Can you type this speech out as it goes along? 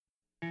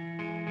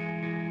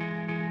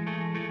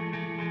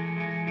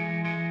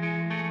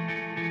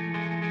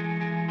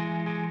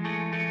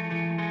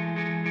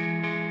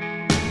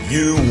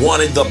you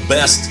wanted the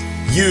best,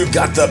 you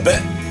got the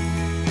best.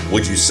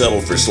 Would you settle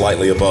for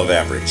slightly above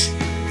average?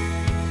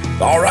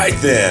 All right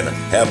then,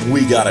 have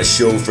we got a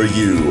show for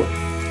you.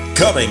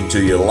 Coming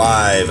to you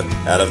live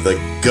out of the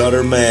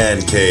Gutter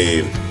Man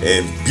Cave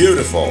in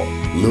beautiful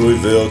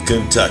Louisville,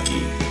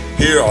 Kentucky.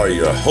 Here are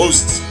your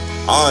hosts,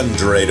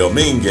 Andre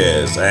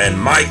Dominguez and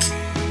Mike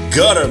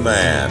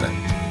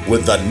Gutterman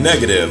with the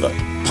Negative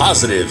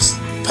Positives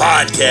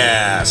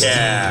Podcast.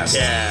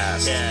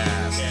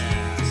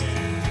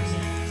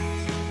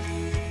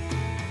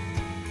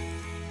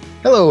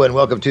 Hello and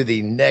welcome to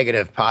the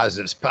Negative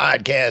Positives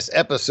Podcast,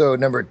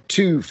 episode number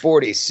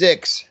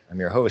 246. I'm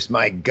your host,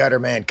 Mike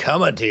Gutterman,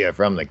 coming to you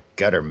from the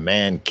Gutter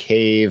Man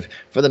Cave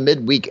for the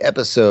midweek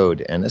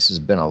episode. And this has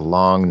been a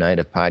long night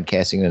of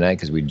podcasting tonight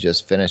because we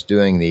just finished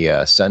doing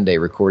the Sunday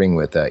recording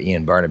with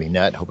Ian Barnaby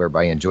Nutt. Hope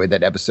everybody enjoyed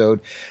that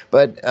episode.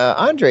 But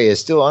Andre is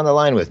still on the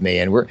line with me,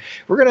 and we're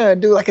gonna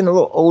do like a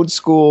little old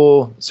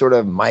school sort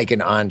of Mike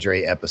and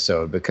Andre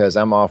episode because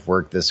I'm off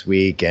work this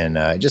week, and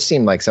it just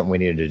seemed like something we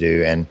needed to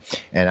do. And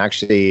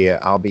actually,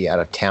 I'll be out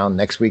of town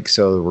next week,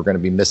 so we're going to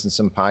be missing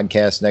some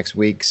podcasts next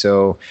week.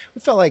 So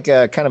we felt like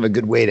kind of a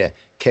good way to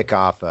kick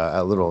off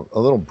a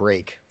little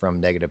break from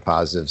Negative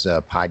Positives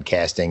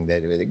podcasting.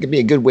 That it could be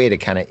a good way to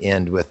kind of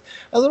end with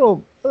a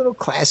little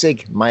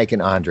classic Mike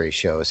and Andre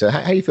show. So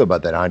how do you feel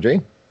about that, Andre?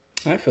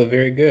 I feel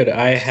very good.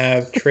 I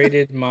have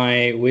traded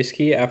my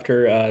whiskey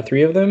after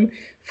 3 of them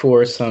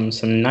for some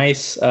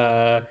nice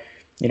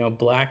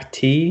black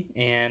tea,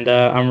 and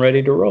I'm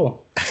ready to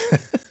roll.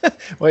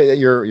 Well,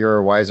 you're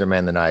a wiser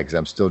man than I, because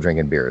I'm still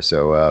drinking beer.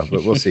 So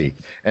but we'll see.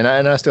 And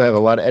I still have a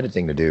lot of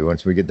editing to do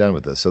once we get done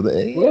with this. So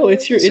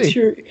it's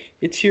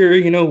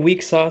your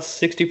weak sauce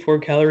 64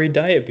 calorie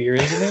diet beer,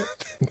 isn't it?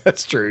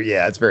 That's true.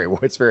 Yeah, it's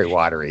very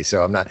watery.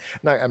 So I'm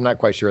not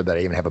quite sure that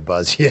I even have a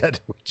buzz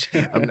yet. Which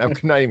I'm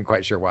not even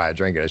quite sure why I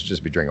drink it. I should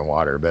just be drinking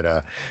water.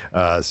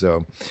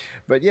 So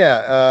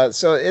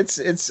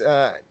it's.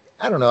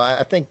 I don't know.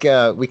 I think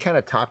we kind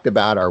of talked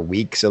about our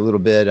weeks a little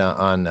bit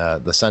on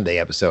the Sunday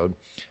episode.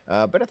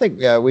 But I think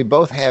we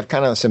both have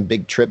kind of some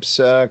big trips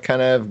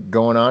kind of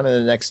going on in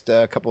the next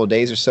couple of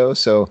days or so.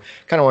 So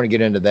kind of want to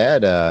get into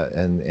that.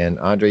 And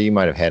Andre, you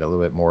might have had a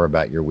little bit more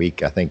about your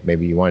week. I think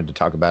maybe you wanted to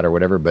talk about it or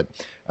whatever.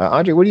 But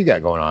Andre, what do you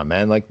got going on,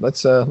 man? Like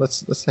let's have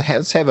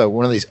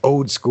one of these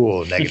old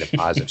school Negative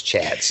Positives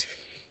chats.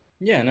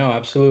 Yeah, no,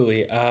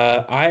 absolutely.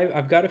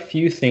 I've got a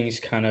few things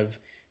kind of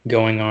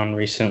going on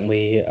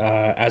recently.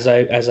 As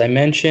I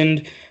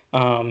mentioned,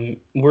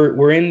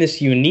 we're in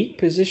this unique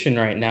position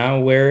right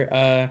now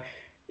where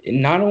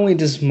not only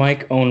does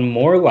Mike own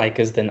more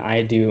Leicas than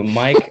I do,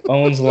 Mike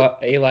owns a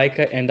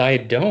Leica and I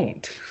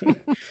don't.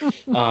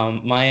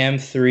 My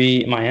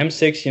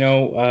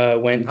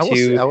M6, went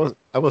to.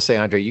 I will say,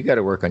 Andre, you got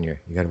to work on your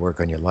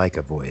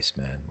Leica voice,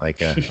 man.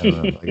 Like I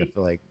feel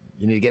like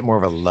you need to get more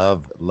of a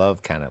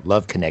love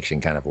connection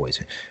kind of voice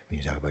when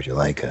you talk about your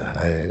Leica.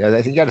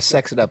 I think you got to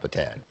sex it up a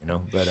tad,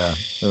 But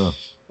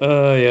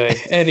yeah.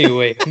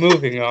 Anyway,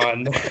 moving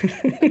on.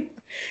 The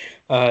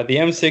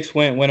M6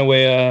 went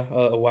away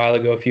a while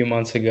ago, a few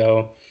months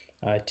ago,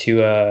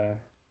 to a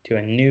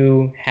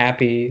new,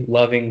 happy,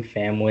 loving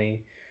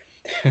family.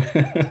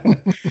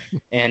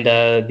 And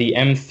the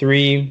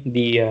M3,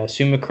 the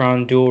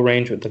Summicron dual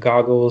range with the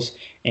goggles,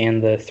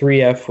 and the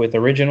 3F with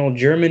original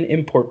German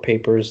import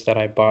papers that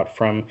I bought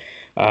from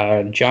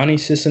Johnny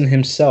Sisson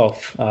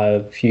himself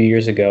a few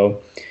years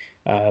ago,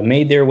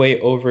 made their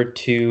way over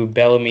to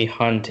Bellamy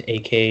Hunt,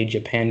 aka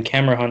Japan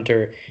Camera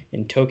Hunter,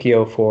 in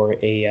Tokyo for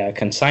a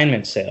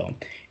consignment sale.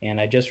 And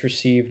I just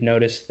received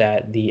notice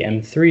that the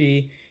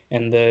M3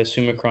 and the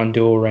Summicron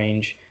dual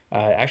range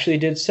actually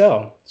did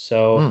sell.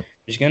 So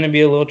there's going to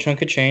be a little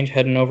chunk of change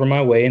heading over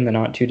my way in the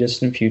not too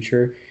distant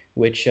future,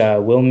 which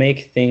will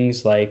make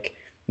things like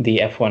the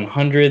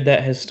F100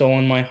 that has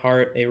stolen my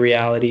heart a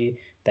reality,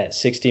 that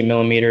 60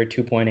 millimeter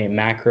 2.8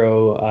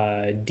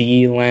 macro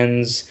D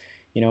lens,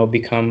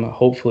 become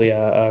hopefully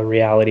a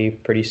reality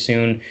pretty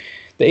soon.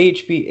 The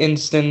HP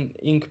Instant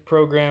Ink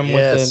program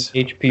with an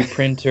HP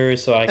printer,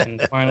 so I can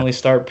finally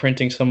start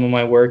printing some of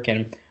my work.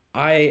 And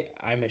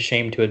I'm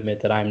ashamed to admit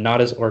that I'm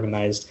not as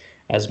organized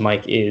as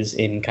Mike is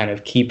in kind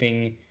of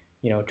keeping,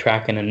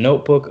 track in a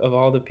notebook of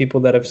all the people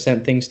that have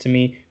sent things to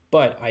me.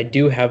 But I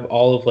do have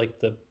all of like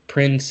the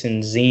prints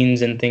and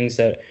zines and things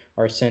that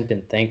are sent,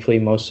 and thankfully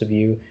most of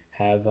you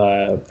have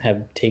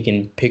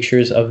taken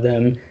pictures of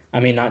them. I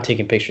mean, not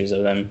taken pictures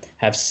of them,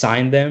 have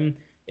signed them.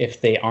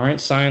 If they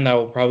aren't signed, I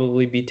will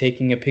probably be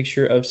taking a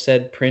picture of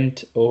said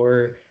print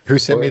or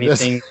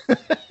anything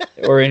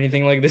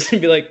like this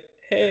and be like,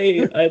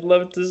 hey, I'd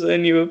love to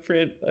send you a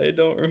print. I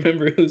don't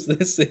remember whose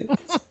this is.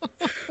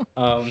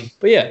 But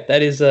yeah,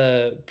 that is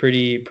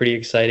pretty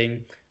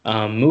exciting.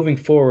 Moving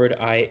forward,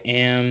 I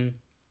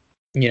am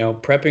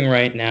prepping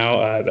right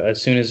now.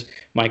 As soon as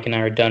Mike and I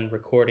are done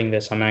recording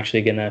this, I'm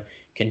actually going to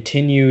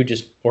continue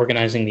just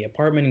organizing the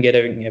apartment and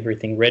getting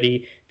everything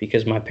ready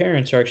because my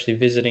parents are actually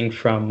visiting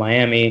from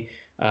Miami.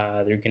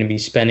 They're going to be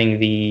spending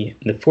the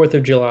 4th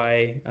of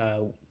July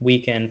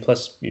weekend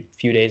plus a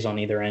few days on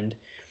either end.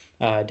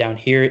 down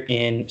here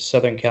in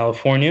Southern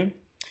California.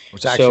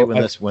 Which actually,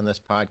 when this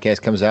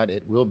podcast comes out,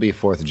 it will be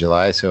 4th of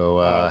July. So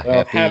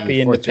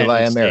happy 4th of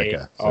July,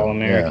 America, Day, all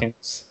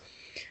Americans.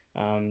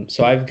 Yeah.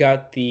 So I've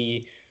got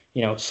the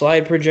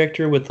slide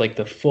projector with like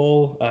the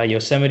full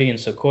Yosemite and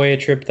Sequoia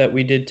trip that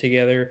we did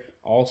together,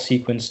 all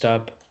sequenced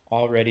up,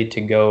 all ready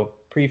to go,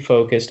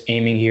 pre-focused,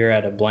 aiming here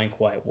at a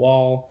blank white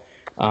wall.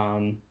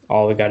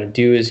 All we got to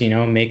do is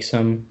make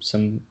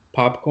some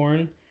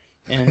popcorn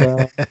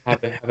and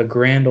have a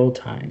grand old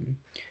time.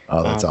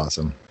 Oh, that's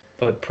awesome.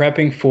 But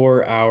prepping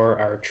for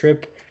our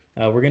trip,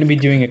 we're going to be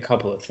doing a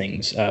couple of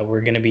things.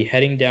 We're going to be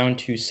heading down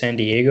to San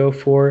Diego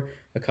for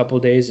a couple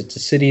of days. It's a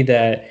city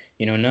that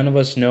none of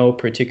us know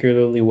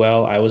particularly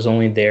well. I was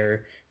only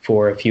there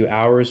for a few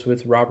hours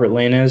with Robert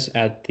Lainez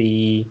at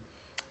the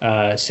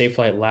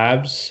Safelite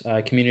Labs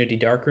Community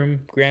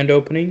Darkroom grand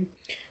opening.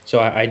 So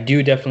I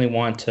do definitely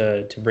want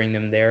to bring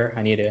them there.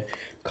 I need to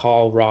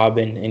call Rob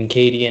and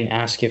Katie and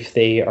ask if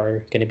they are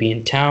going to be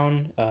in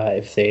town,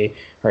 if they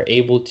are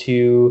able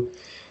to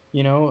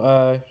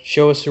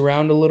show us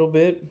around a little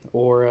bit,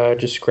 or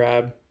just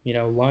grab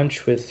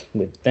lunch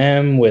with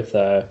them, with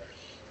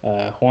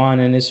Juan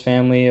and his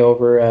family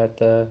over at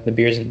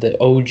the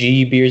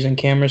OG Beers and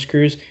Cameras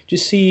cruise.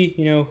 Just see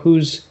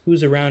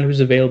who's around, who's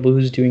available,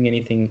 who's doing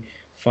anything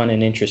fun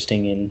and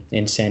interesting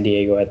in San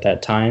Diego at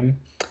that time.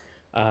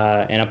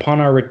 And upon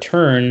our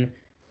return,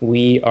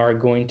 we are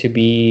going to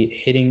be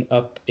hitting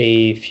up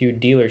a few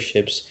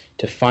dealerships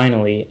to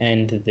finally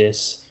end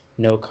this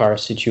no car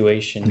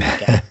situation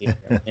down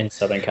here in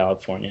Southern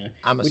California.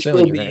 I'm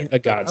assuming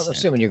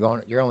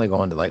you're only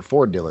going to like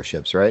 4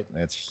 dealerships, right?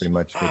 That's pretty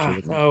much what you're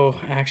looking. Oh,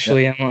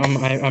 actually,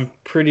 I'm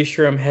pretty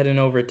sure I'm heading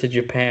over to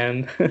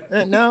Japan.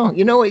 No,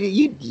 you know what?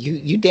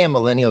 You damn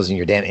millennials and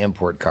your damn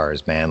import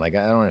cars, man. Like,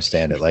 I don't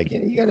understand it. Like,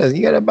 you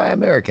gotta buy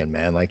American,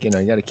 man. Like, you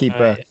gotta keep.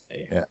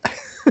 Yeah.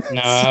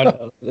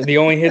 No, the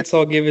only hits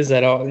I'll give is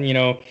that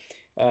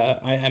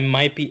I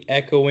might be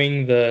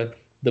echoing the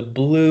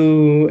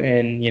blue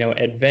and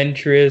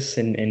adventurous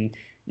and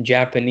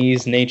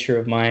Japanese nature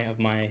of my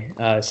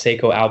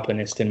Seiko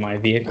Alpinist in my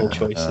vehicle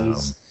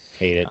choices.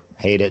 Hate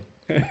it.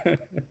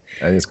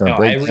 I'm just gonna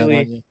break down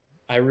on you.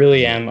 I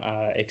really am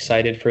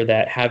excited for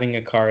that. Having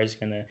a car is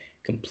gonna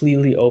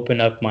completely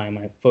open up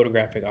my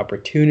photographic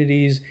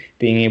opportunities.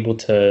 Being able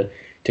to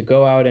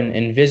go out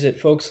and visit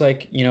folks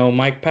like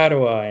Mike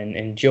Padua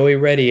and Joey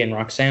Reddy and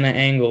Roxana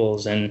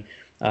Angles, and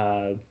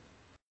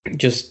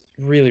just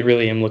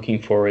really am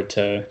looking forward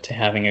to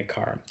having a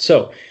car.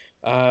 So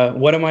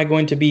what am I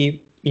going to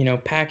be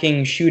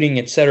packing, shooting,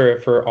 etc.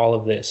 for all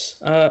of this?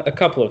 A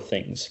couple of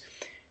things.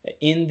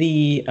 In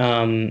the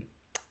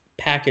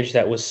package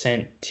that was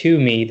sent to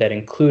me that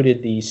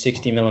included the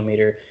 60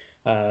 millimeter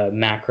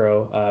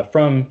macro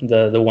from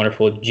the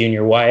wonderful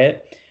Junior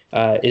Wyatt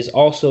is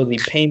also the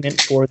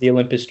payment for the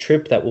Olympus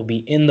trip that will be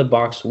in the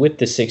box with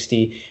the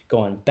 60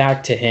 going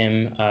back to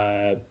him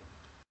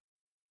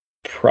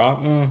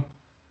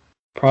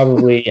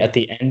probably at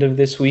the end of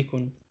this week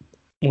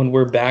when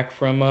we're back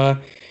from our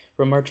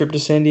trip to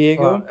San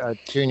Diego.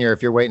 Junior,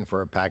 if you're waiting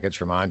for a package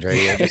from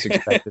Andre, I just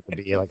expect it to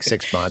be like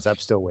 6 months. I'm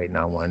still waiting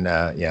on one.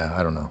 Yeah,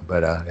 I don't know,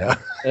 but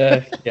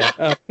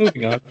yeah.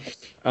 Moving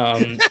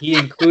on. He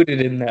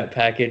included in that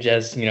package,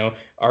 as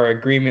our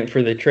agreement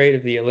for the trade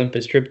of the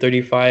Olympus Trip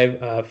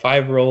 35,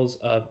 5 rolls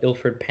of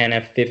Ilford Pan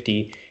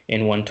F50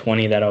 in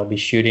 120 that I'll be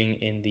shooting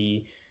in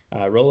the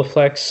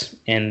Rolleiflex,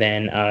 and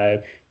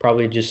then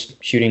probably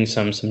just shooting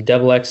some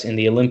Devil X in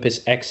the Olympus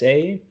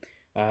XA.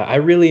 I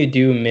really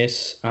do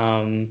miss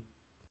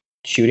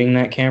shooting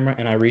that camera,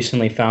 and I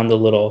recently found the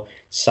little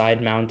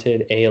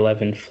side-mounted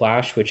A11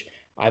 flash, which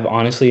I've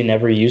honestly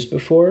never used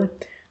before.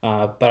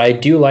 But I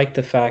do like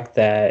the fact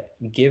that,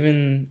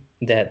 given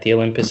that the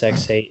Olympus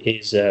XA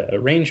is a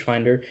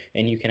rangefinder,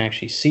 and you can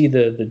actually see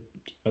the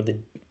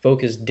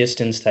focus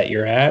distance that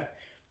you're at,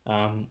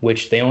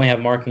 which they only have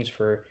markings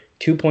for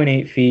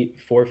 2.8 feet,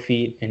 4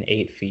 feet, and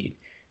 8 feet,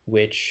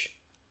 which,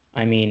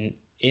 I mean,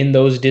 in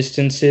those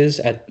distances,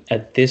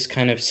 at this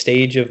kind of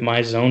stage of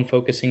my zone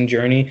focusing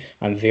journey,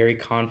 I'm very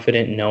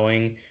confident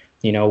knowing,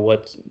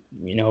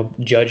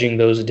 judging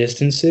those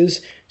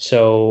distances.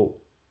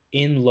 So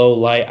in low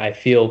light, I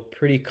feel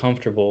pretty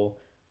comfortable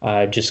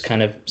just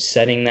kind of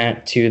setting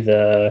that to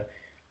the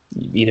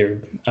either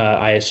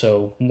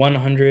ISO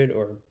 100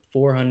 or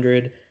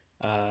 400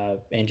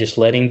 and just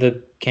letting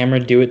the camera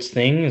do its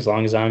thing as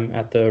long as I'm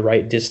at the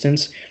right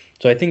distance.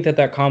 So I think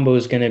that combo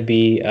is going to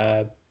be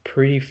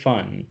pretty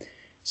fun.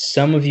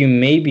 Some of you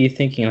may be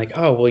thinking like,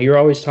 oh, well, you're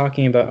always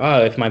talking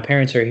about, if my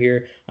parents are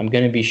here, I'm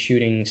going to be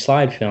shooting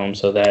slide film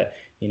so that,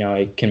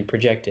 I can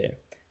project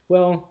it.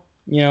 Well,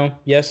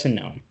 yes and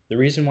no. The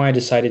reason why I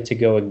decided to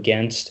go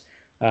against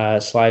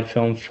slide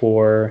film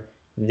for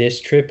this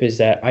trip is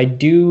that I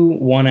do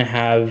want to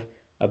have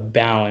a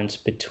balance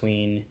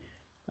between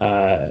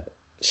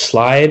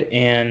slide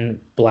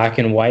and black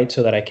and white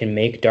so that I can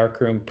make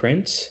darkroom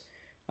prints,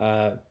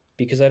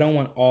 because I don't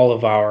want all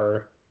of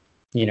our,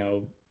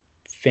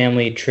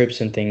 family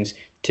trips and things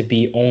to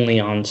be only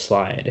on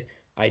slide.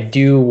 I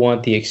do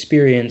want the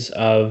experience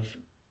of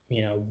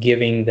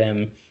giving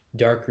them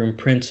darkroom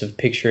prints of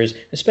pictures,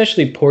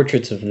 especially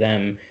portraits of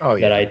them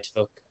that I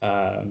took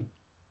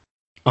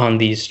on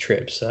these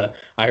trips.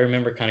 I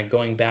remember kind of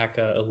going back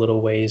a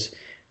little ways,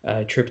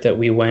 trip that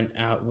we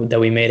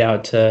made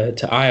out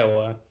to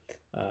Iowa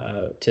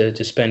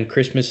to spend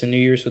Christmas and New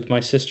Year's with my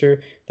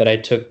sister, that I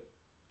took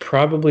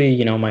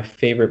probably, my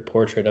favorite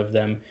portrait of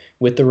them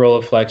with the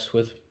Rolleiflex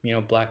with,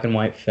 black and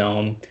white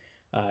film.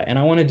 And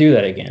I want to do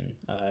that again.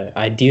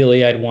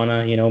 Ideally, I'd want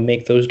to,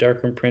 make those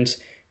darkroom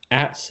prints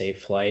at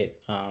Safelite.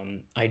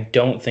 I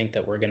don't think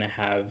that we're going to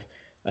have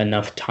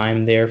enough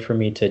time there for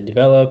me to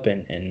develop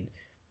and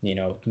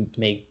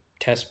make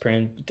test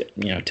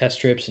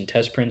strips and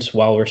test prints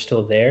while we're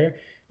still there.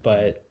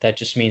 But that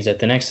just means that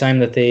the next time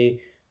that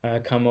they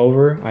come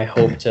over, I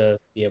hope to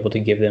be able to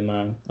give them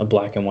a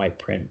black and white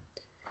print.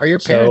 Are your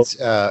parents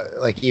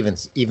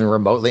even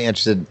remotely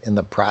interested in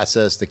the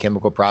process, the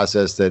chemical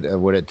process that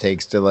what it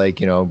takes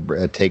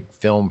to take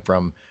film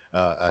from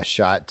a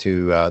shot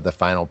to the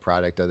final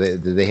product? Do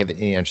they have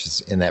any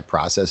interest in that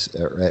process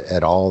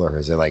at all, or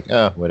is it like,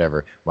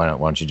 whatever? Why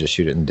don't you just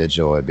shoot it in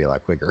digital? It'd be a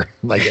lot quicker.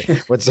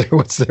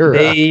 What's their?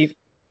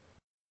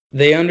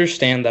 They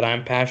understand that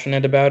I'm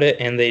passionate about it,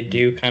 and they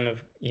do kind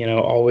of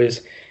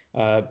always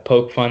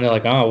poke fun. They're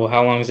like, oh, well,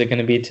 how long is it going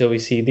to be till we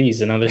see these?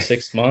 Another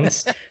 6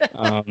 months.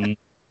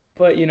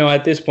 But,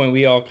 at this point,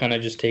 we all kind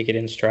of just take it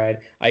in stride.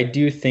 I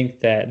do think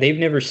that they've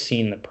never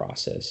seen the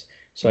process.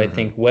 So I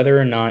think whether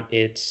or not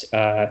it's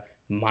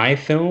my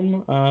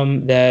film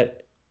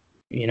that,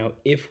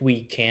 if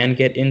we can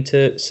get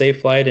into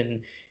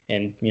Safelite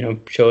and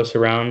show us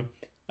around,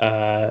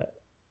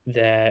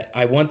 that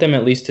I want them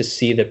at least to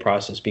see the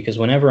process. Because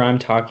whenever I'm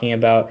talking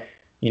about,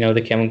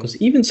 the chemicals,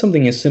 even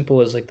something as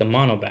simple as like the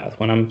monobath,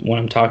 when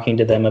I'm talking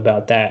to them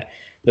about that,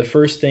 the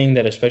first thing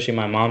that especially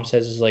my mom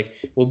says is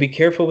like, well, be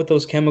careful with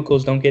those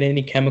chemicals. Don't get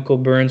any chemical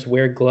burns.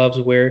 Wear gloves.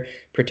 Wear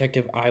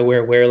protective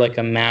eyewear. Wear like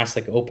a mask.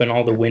 Like open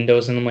all the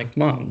windows. And I'm like,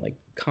 Mom, like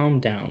calm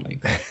down.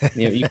 Like,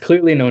 you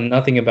clearly know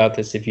nothing about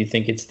this if you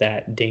think it's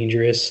that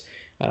dangerous.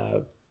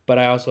 But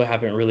I also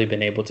haven't really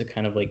been able to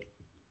kind of like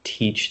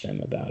teach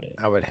them about it.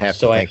 I would have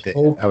to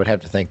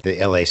think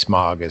the LA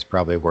smog is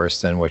probably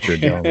worse than what you're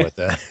dealing with.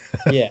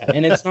 Yeah,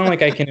 and it's not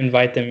like I can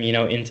invite them,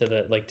 into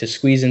to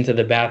squeeze into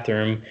the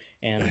bathroom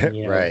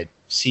and right.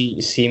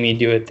 see me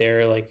do it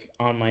there, like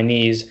on my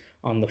knees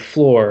on the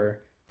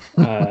floor.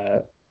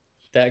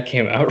 That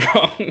came out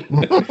wrong.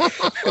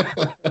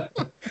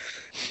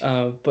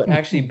 But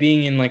actually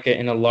being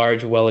in a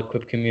large,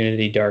 well-equipped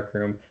community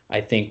darkroom,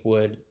 I think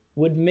would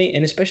make,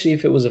 and especially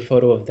if it was a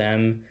photo of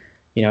them.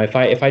 If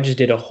I just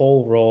did a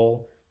whole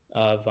roll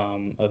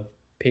of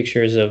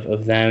pictures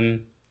of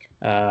them,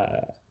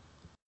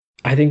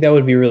 I think that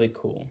would be really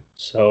cool.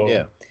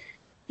 So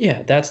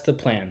yeah, that's the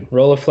plan.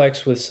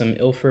 Rolleiflex with some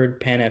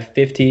Ilford Pan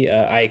F50.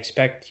 I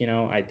expect,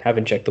 I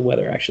haven't checked the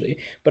weather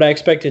actually, but I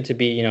expect it to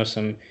be,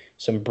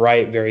 some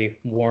bright, very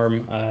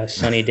warm,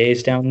 sunny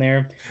days down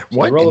there. So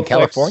what, in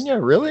California?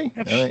 Really?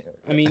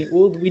 I mean,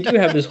 we do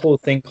have this whole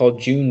thing called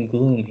June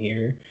gloom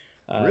here.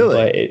 Really?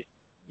 But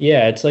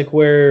it's like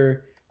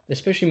where,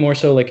 especially more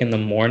so like in the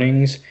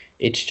mornings,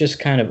 it's just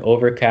kind of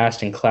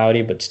overcast and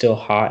cloudy, but still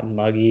hot and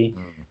muggy.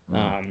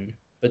 Mm-hmm.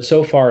 But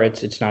so far,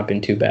 it's not been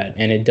too bad,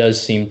 and it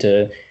does seem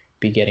to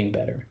be getting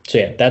better. So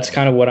yeah, that's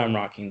kind of what I'm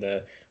rocking.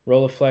 The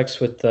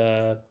Rolleiflex with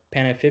the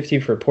Pan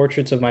F50 for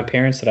portraits of my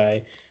parents that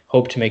I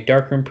hope to make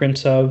darkroom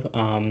prints of,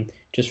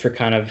 just for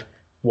kind of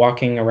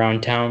walking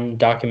around town,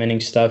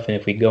 documenting stuff, and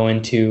if we go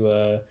into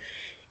a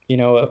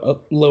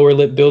lower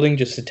lit building,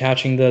 just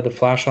attaching the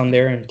flash on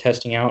there and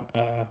testing out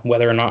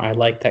whether or not I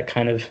like that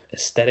kind of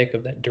aesthetic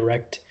of that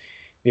direct,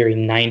 very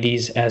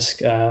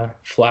 90s-esque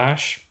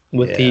flash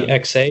with the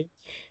XA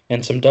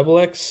and some double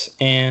X.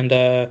 And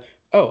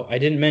I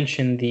didn't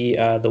mention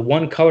the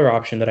one color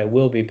option that I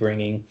will be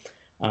bringing.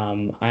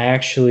 I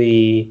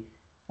actually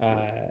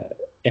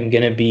am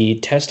going to be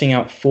testing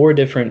out 4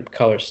 different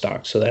color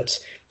stocks. So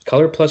that's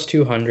Color Plus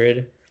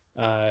 200,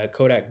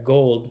 Kodak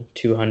Gold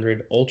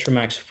 200,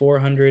 Ultramax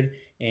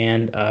 400,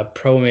 and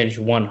ProImage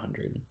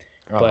 100.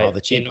 All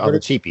the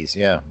cheapies,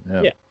 yeah.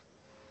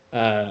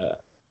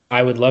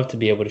 I would love to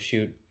be able to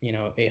shoot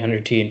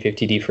 800T and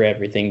 50D for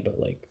everything, but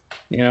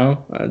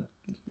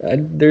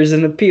there's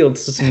an appeal to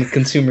some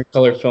consumer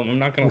color film. I'm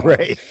not gonna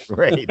lie.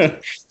 Right.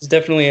 It's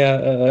definitely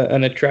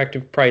an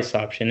attractive price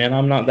option, and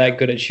I'm not that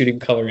good at shooting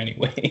color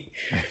anyway.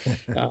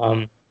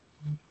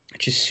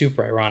 Which is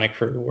super ironic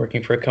for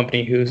working for a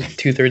company who's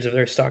 2/3 of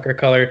their stock are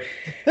color.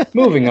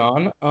 Moving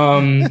on.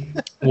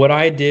 What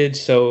I did,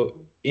 so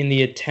in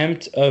the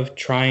attempt of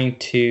trying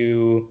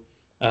to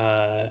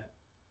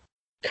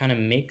kind of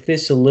make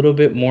this a little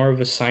bit more of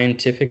a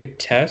scientific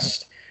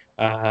test,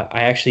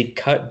 I actually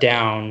cut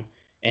down,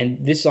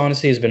 and this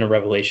honestly has been a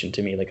revelation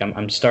to me. Like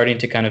I'm starting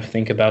to kind of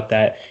think about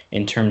that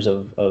in terms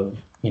of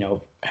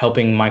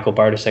helping Michael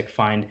Bartasek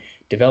find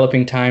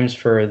developing times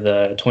for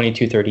the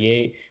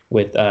 2238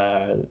 with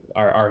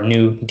our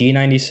new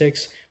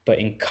D96. But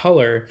in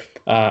color,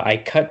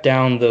 I cut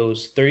down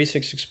those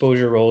 36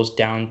 exposure rolls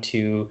down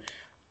to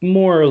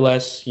more or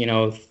less,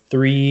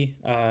 3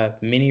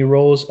 mini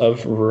rolls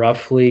of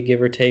roughly,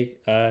 give or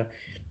take,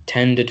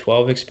 10 to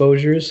 12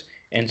 exposures.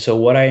 And so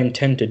what I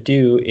intend to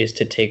do is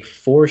to take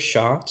 4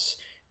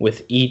 shots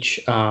with each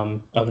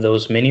of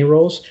those mini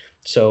rolls.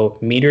 So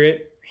meter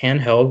it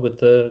handheld with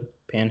the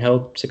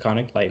handheld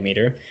Sekonic light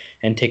meter,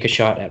 and take a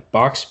shot at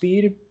box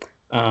speed,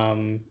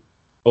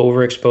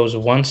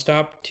 overexpose 1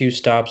 stop, 2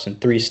 stops, and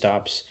 3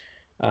 stops,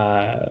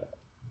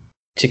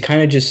 to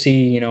kind of just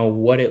see,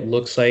 what it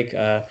looks like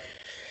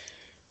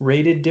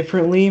rated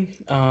differently.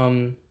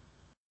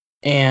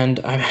 And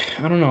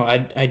I don't know.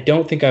 I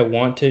don't think I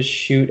want to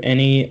shoot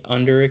any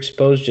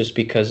underexposed, just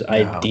because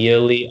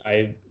ideally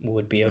I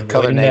would be avoiding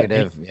color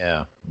negative.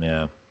 That.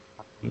 Yeah.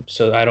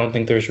 So I don't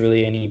think there's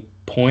really any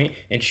point.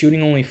 And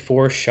shooting only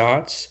 4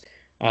 shots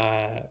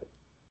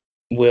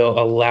will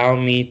allow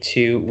me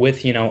to,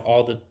 with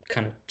all the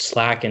kind of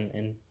slack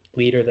and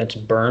leader that's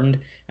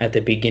burned at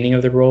the beginning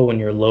of the roll when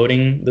you're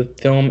loading the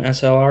film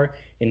SLR.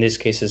 In this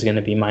case, is going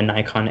to be my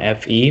Nikon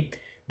FE.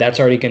 That's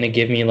already going to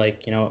give me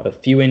a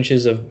few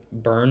inches of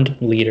burned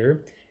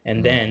leader,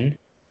 and then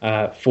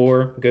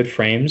 4 good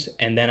frames,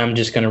 and then I'm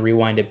just going to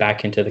rewind it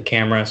back into the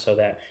camera so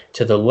that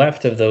to the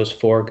left of those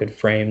 4 good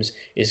frames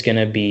is going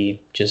to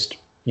be just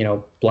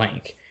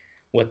blank.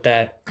 What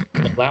that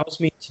allows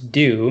me to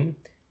do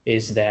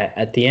is that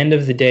at the end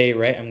of the day,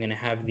 right, I'm going to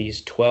have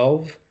these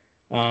 12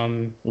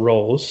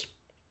 rolls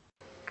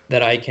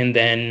that I can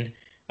then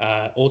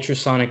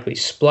ultrasonically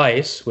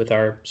splice with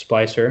our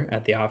splicer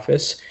at the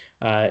office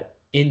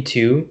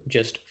into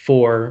just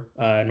 4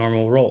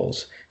 normal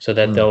rolls, so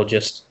that they'll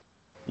just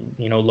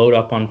load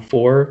up on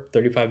 4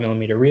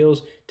 35mm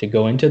reels to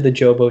go into the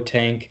Jobo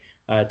tank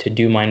to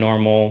do my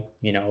normal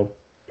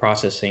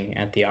processing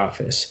at the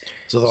office.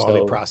 So they'll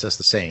all be processed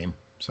the same.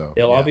 So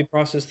they'll all be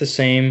processed the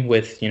same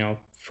with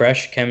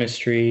fresh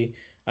chemistry,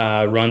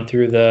 run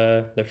through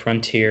the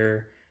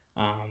Frontier,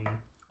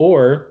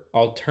 or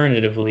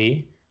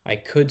alternatively, I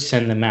could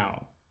send them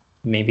out.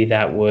 Maybe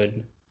that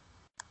would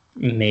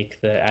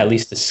make at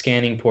least the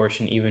scanning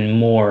portion even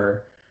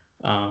more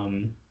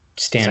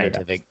standard.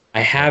 Scientific.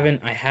 I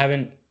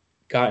haven't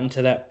gotten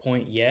to that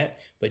point yet,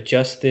 but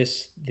just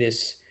this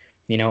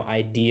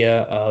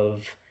idea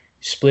of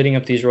splitting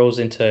up these rolls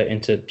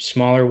into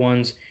smaller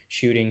ones,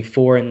 shooting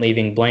 4 and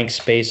leaving blank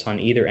space on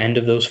either end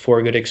of those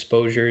 4 good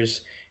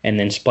exposures, and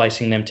then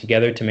splicing them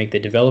together to make the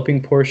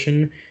developing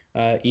portion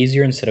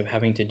easier. Instead of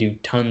having to do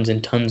tons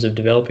and tons of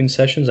developing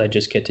sessions, I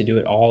just get to do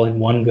it all in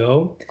one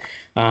go.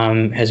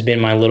 Has been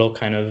my little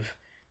kind of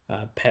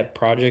pet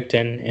project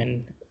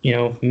and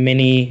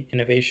mini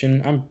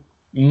innovation. I'm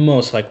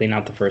most likely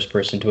not the first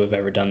person to have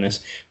ever done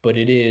this, but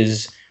it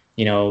is,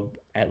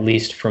 at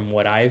least from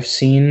what I've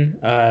seen,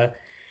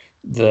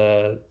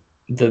 the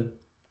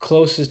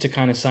closest to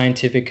kind of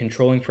scientific,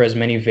 controlling for as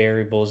many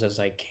variables as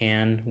I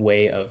can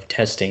way of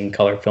testing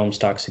color film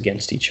stocks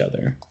against each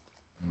other.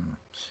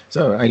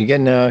 So are you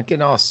getting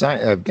all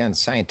again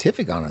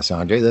scientific on us,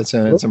 Andre? That's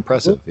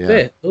impressive.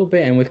 A little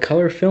bit, and with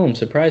color film,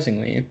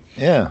 surprisingly.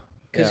 Yeah.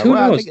 Because who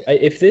knows?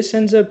 If this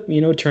ends up,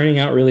 turning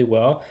out really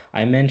well,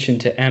 I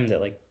mentioned to M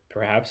that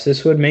perhaps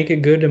this would make a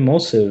good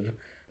emulsive.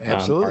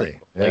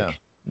 Absolutely.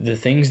 The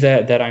things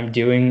that I'm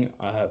doing,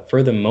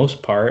 for the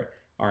most part,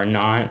 are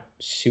not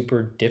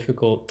super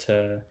difficult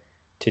to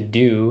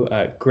do.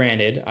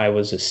 Granted, I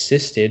was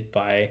assisted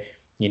by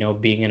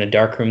being in a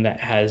darkroom that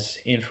has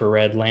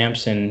infrared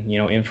lamps and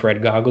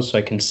infrared goggles, so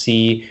I could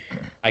see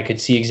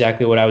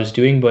exactly what I was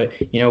doing. But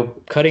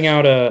cutting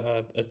out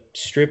a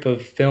strip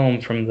of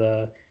film from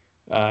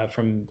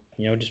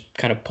just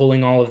kind of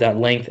pulling all of that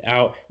length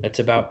out, that's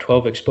about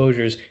 12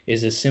 exposures,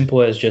 is as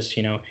simple as just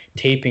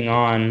taping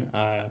on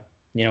a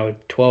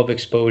 12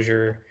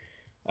 exposure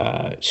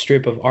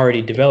strip of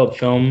already developed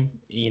film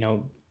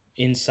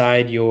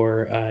inside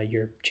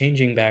your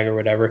changing bag or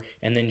whatever,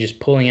 and then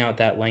just pulling out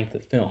that length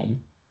of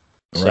film.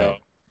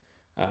 Right.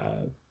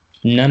 So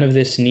none of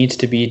this needs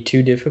to be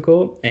too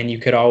difficult, and you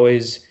could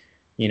always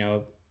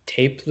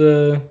tape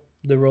the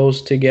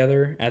rolls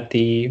together at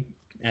the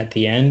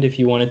end if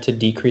you wanted to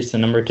decrease the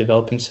number of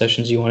developing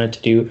sessions you wanted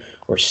to do,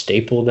 or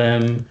staple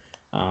them,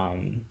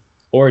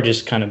 or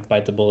just kind of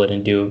bite the bullet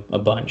and do a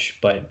bunch.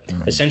 But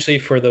essentially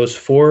for those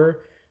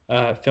 4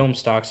 film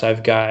stocks,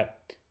 I've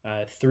got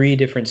 3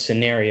 different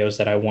scenarios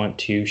that I want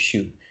to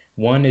shoot.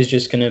 One is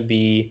just going to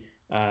be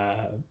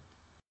a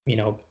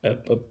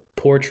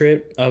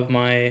portrait of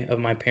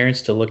my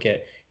parents, to look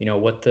at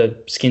what the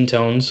skin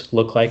tones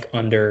look like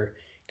under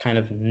kind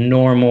of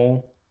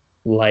normal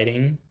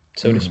lighting,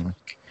 so to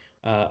speak.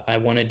 I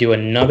want to do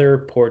another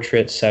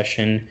portrait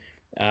session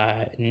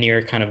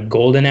near kind of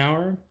golden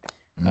hour,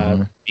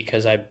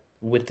 because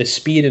with the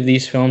speed of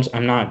these films,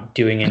 I'm not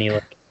doing any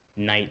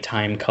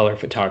nighttime color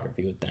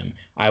photography with them.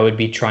 I would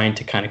be trying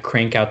to kind of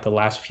crank out the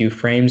last few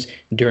frames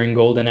during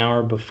golden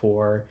hour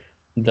before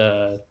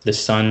the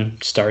sun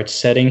starts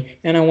setting.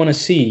 And I want to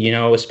see,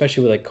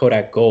 especially with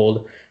Kodak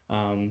Gold,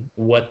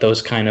 what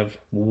those kind of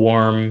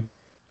warm,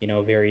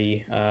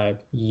 very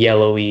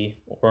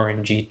yellowy,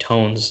 orangey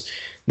tones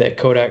that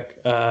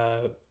Kodak,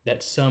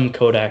 that some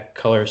Kodak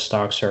color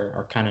stocks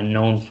are kind of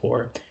known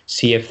for.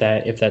 See if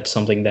that's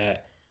something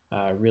that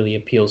really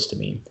appeals to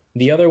me.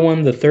 The other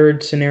one, the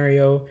third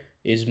scenario,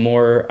 is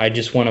more I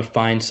just want to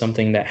find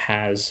something that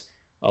has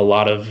a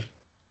lot of,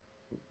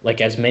 like,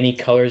 as many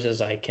colors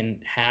as I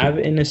can have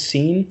in a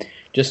scene,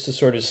 just to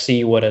sort of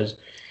see what a,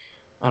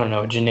 I don't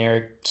know,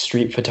 generic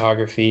street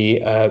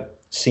photography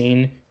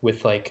scene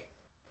with, like,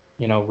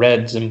 you know,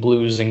 reds and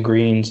blues and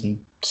greens,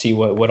 and see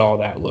what all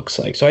that looks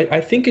like. So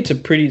I think it's a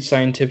pretty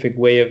scientific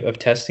way of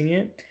testing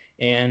it,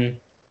 and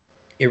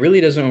it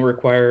really doesn't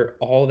require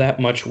all that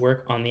much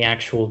work on the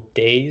actual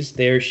days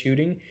they're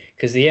shooting,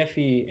 because the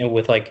FE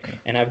with, like,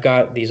 and I've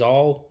got these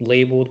all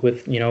labeled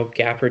with, you know,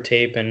 gaffer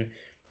tape, and,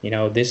 you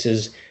know, this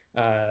is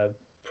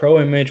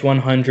Pro Image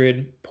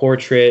 100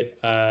 portrait,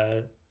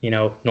 you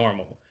know,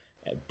 normal.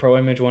 Pro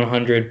Image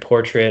 100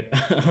 portrait,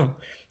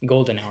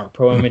 golden hour.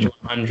 Pro Image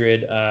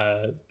 100,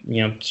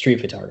 you know,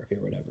 street photography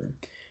or whatever.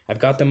 I've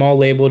got them all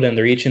labeled, and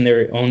they're each in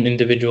their own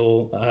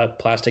individual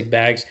plastic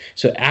bags.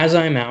 So as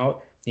I'm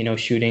out, you know,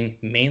 shooting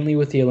mainly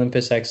with the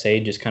Olympus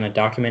XA, just kind of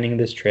documenting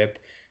this trip,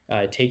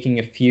 taking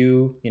a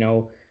few, you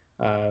know,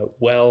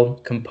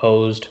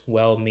 well-composed,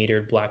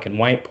 well-metered black and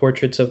white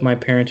portraits of my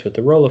parents with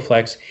the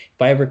Rolleiflex.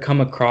 If I ever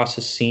come across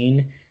a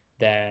scene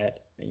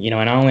that, you know,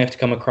 and I only have to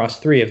come across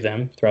 3 of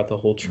them throughout the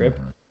whole trip,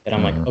 that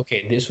I'm like,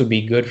 okay, this would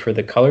be good for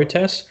the color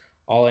test.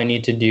 All I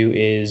need to do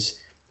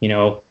is, you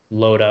know,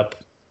 load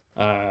up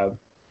 4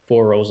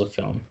 rolls of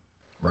film.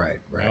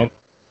 Right. You know,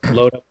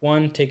 load up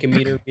 1, take a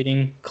meter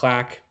reading,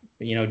 clack,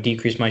 you know,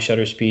 decrease my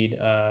shutter speed,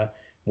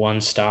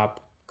 1,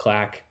 stop,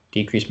 clack,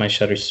 decrease my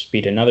shutter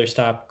speed, another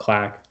stop,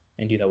 clack,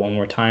 and do that 1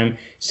 more time.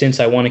 Since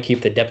I want to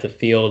keep the depth of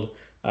field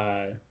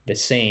the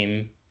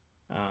same,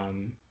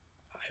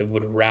 I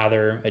would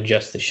rather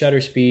adjust the shutter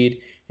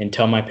speed and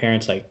tell my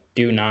parents, like,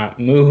 do not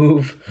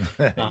move,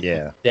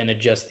 than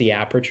adjust the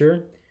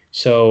aperture.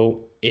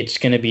 So it's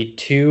going to be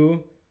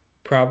 2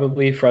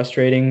 probably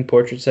frustrating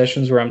portrait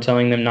sessions where I'm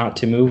telling them not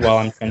to move while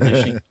I'm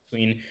transitioning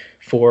between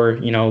 4,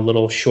 you know,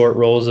 little short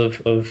rolls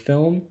of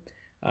film,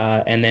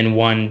 and then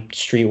 1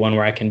 street one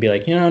where I can be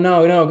like, you know,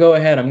 no, go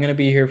ahead. I'm going to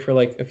be here for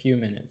like a few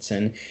minutes.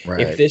 And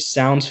if this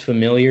sounds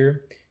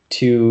familiar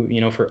to,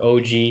 you know, for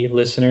OG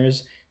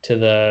listeners, to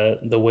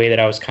the way that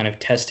I was kind of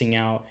testing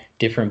out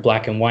different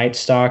black and white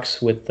stocks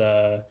with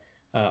the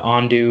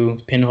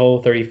Ondu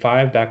Pinhole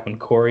 35 back when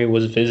Corey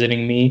was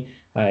visiting me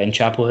in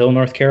Chapel Hill,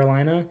 North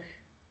Carolina,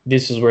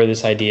 this is where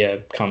this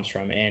idea comes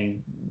from.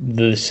 And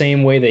the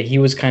same way that he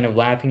was kind of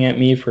laughing at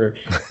me for,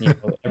 you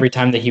know, every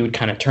time that he would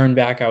kind of turn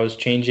back, I was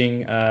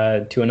changing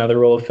to another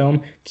roll of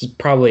film. This is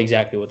probably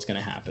exactly what's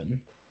going to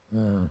happen.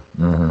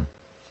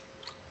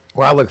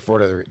 Well, I look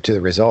forward to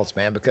the results,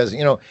 man, because,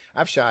 you know,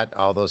 I've shot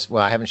all those.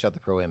 Well, I haven't shot the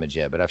Pro Image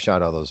yet, but I've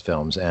shot all those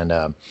films,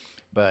 and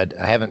but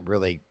I haven't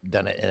really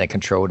done it in a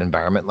controlled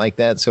environment like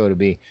that. So I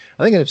think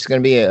it's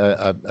going to be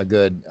a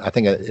good. I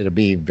think it'll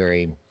be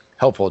very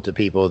helpful to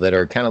people that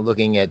are kind of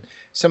looking at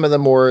some of the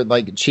more,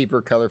 like,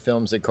 cheaper color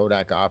films that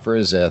Kodak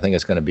offers. I think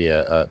it's going to be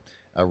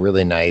a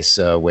really nice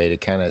way to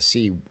kind of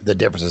see the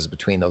differences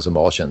between those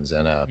emulsions.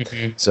 And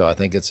so I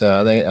think it's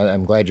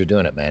I'm glad you're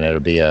doing it, man.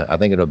 I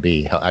think it'll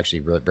be actually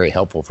very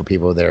helpful for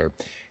people that are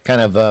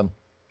kind of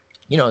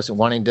you know, so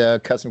wanting to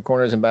cut some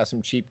corners and buy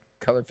some cheap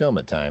color film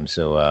at times.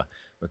 So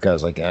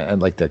because, like, I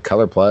like the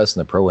Color Plus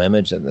and the Pro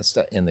Image and the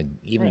stuff, and the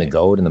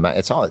gold and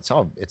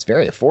the it's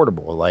very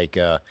affordable. Like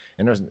and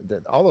there's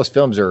all those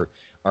films are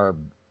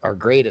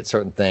great at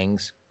certain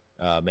things.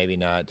 Maybe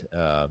not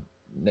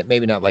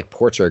like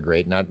Portra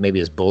great, not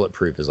maybe as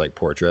bulletproof as like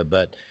Portra,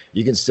 but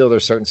you can still,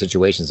 there's certain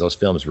situations those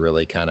films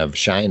really kind of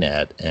shine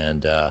at,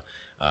 and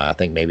I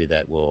think maybe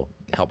that will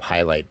help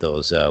highlight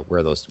those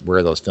where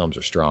those films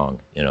are strong,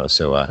 you know.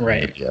 So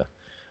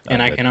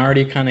and I can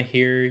already kind of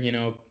hear, you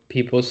know,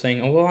 people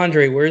saying, "Oh, well,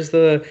 Andre, where's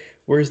the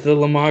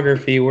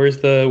lomography? Where's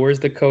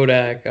the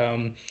Kodak?"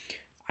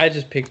 I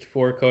just picked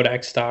 4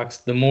 Kodak stocks.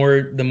 The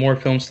more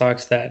film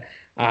stocks that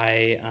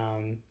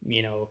I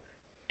you know,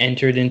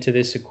 entered into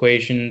this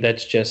equation,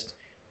 that's just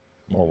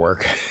more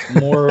work.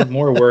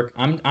 more work.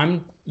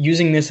 I'm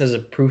using this as a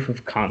proof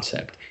of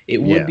concept.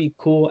 It would be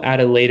cool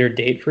at a later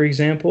date, for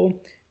example,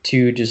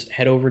 to just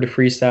head over to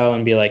Freestyle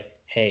and be like,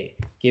 hey,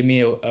 give me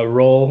a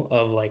roll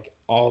of, like,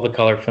 all the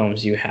color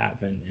films you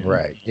have and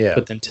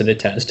put them to the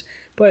test.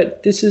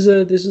 But this is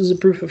a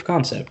proof of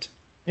concept.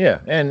 Yeah,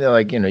 and,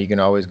 like, you know, you can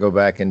always go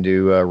back and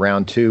do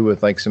round 2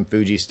 with, like, some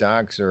Fuji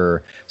stocks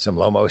or some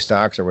Lomo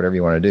stocks or whatever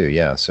you want to do.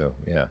 Yeah, so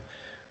yeah.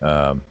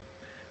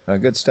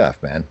 Good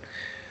stuff, man.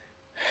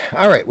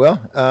 All right.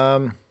 Well,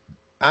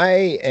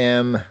 I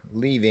am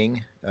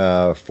leaving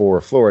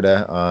for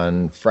Florida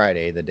on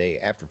Friday, the day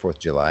after 4th of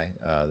July,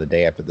 the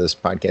day after this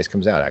podcast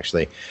comes out,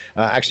 actually.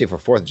 Actually, for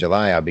 4th of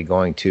July, I'll be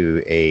going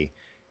to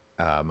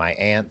my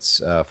aunt's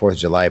 4th of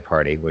July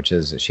party, which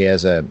is, she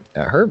has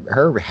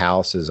her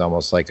house is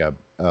almost like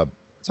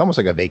it's almost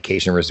like a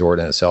vacation resort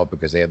in itself,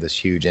 because they have this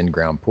huge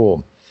in-ground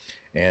pool.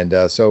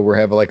 And so we're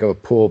having like a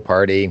pool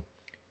party,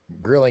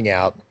 grilling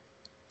out.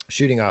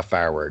 shooting off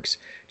fireworks,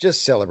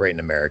 just celebrating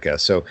America.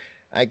 So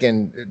I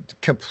can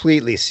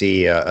completely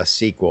see a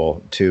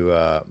sequel to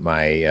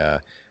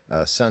my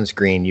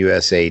Sunscreen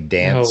USA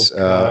dance. Oh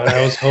God,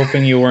 I was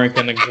hoping you weren't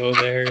gonna go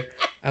there.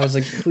 I was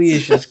like,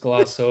 please just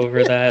gloss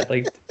over that.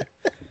 Like,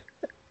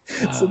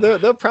 so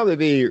there'll probably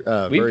be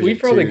we've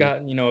probably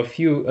gotten a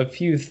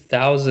few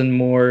thousand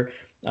more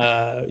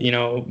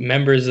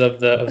members of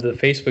the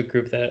Facebook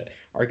group that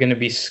are going to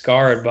be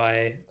scarred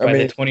by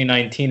the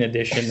 2019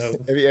 edition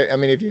of.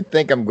 If you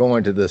think I'm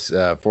going to this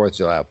 4th of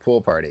July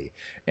pool party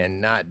and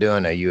not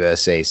doing a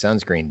USA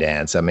sunscreen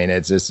dance, I mean,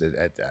 it's just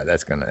it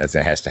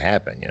has to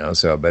happen,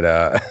 So,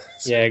 but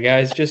yeah,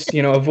 guys, just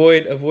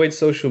avoid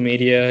social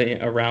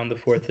media around the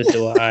 4th of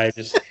July.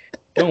 Just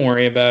don't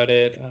worry about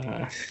it.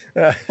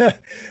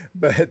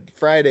 But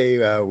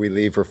Friday we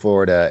leave for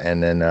Florida,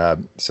 and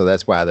then so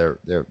that's why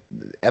their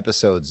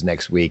episodes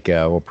next week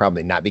will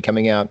probably not be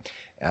coming out.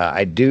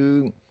 I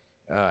do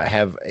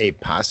have a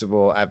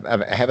possible. I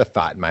have a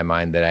thought in my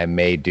mind that I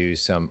may do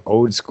some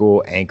old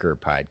school anchor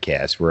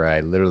podcast where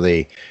I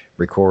literally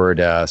record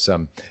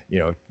some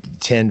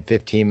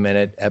 10-15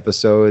 minute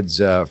episodes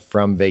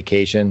from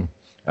vacation.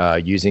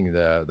 Using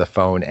the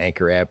phone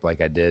Anchor app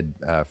like I did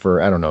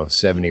for,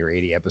 70 or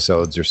 80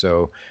 episodes or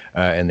so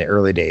in the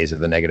early days of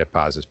the Negative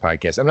Positives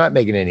podcast. I'm not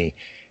making any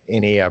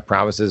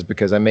promises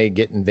because I may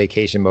get in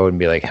vacation mode and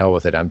be like, hell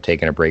with it, I'm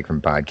taking a break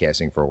from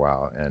podcasting for a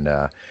while. And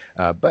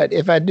but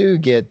if I do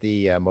get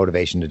the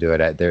motivation to do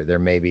it, there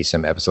may be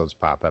some episodes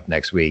pop up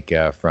next week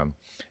from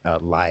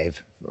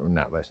live, or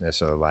not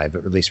necessarily live,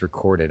 but at least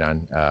recorded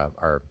on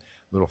our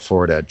little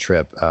Florida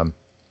trip.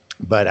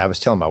 But I was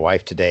telling my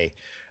wife today,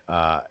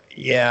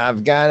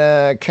 I've got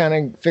to kind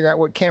of figure out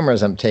what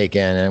cameras I'm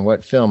taking and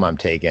what film I'm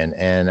taking,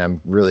 and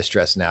I'm really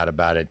stressing out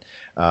about it.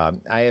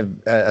 I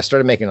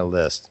started making a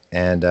list,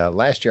 and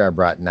last year I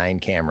brought 9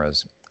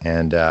 cameras,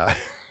 and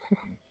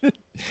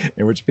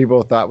in which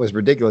people thought was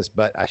ridiculous,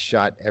 but I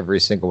shot every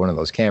single one of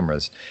those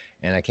cameras,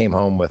 and I came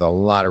home with a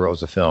lot of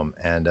rolls of film.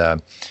 And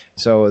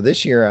so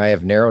this year I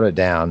have narrowed it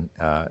down.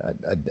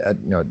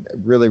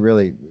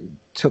 Really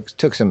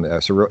took some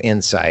real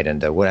insight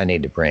into what I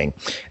need to bring,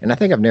 and I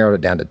think I've narrowed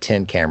it down to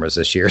 10 cameras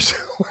this year. So.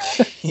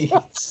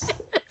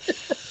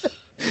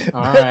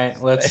 All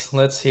right,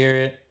 let's hear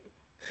it.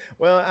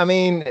 Well, I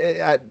mean,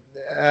 I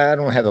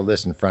don't have the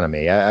list in front of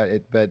me,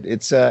 but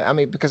it's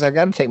because I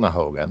got to take my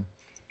Hoga,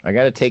 I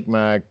got to take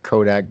my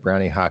Kodak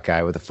Brownie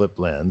Hawkeye with a flip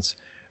lens,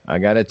 I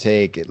got to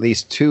take at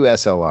least 2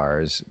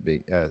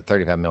 SLRs,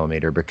 35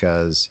 millimeter,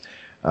 because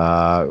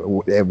at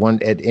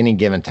any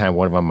given time,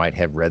 one of them might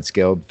have red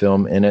scaled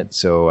film in it.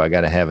 So I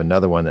got to have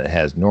another one that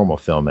has normal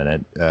film in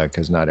it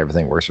because not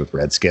everything works with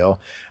red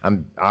scale.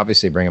 I'm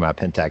obviously bringing my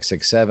Pentax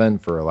 6.7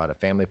 for a lot of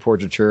family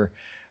portraiture.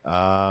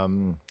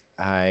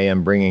 We're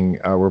bringing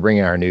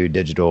our new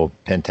digital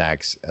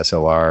Pentax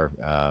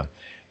SLR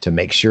to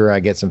make sure I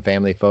get some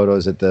family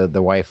photos that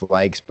the wife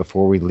likes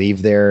before we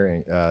leave there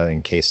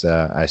in case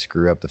I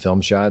screw up the film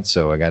shots.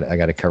 So I got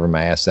to cover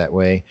my ass that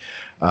way.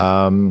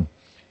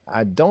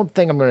 I don't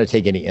think I'm going to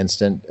take any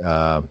instant.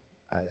 I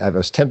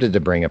was tempted to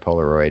bring a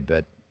Polaroid,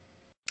 but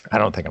I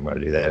don't think I'm going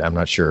to do that. I'm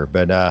not sure.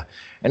 But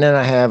and then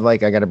I have I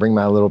got to bring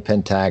my little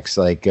Pentax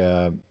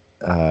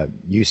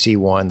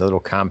UC1, the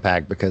little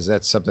compact, because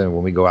that's something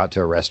when we go out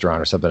to a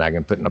restaurant or something I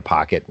can put in a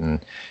pocket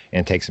and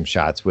take some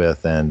shots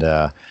with. And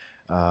there's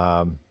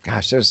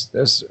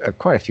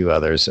quite a few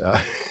others.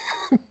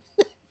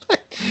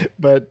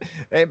 But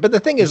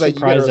the thing is,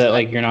 surprised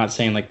that you're not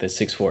saying the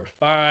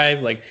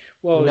 645.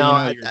 No,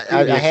 I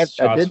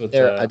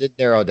did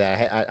narrow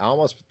down. I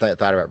almost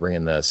thought about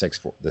bringing the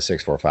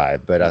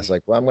 645, but I was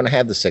like, well, I'm going to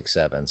have the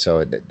 6.7,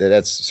 so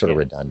that's sort of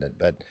redundant.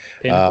 But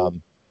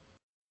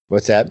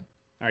what's that?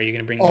 Are you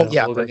going to bring?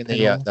 Bringing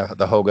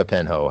the Hoga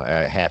Pinho.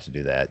 I have to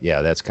do that.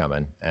 Yeah, that's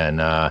coming. And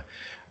I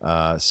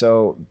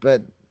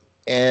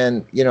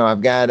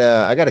got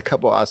a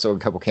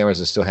couple cameras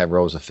that still have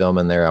rolls of film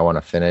in there. I want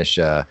to finish.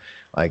 I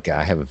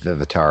have a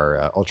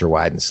Vivitar ultra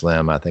wide and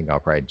slim. I think I'll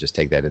probably just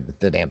take that.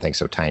 The damn thing's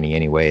so tiny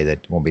anyway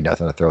that won't be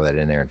nothing to throw that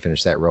in there and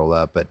finish that roll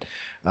up. But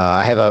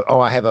I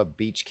have a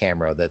beach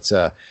camera that's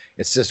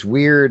it's this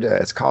weird.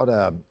 It's called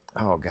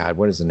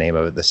what is the name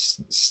of it? The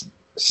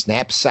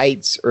Snap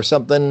Sights or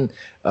something.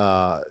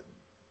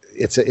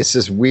 It's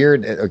this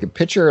weird.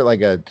 Picture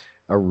a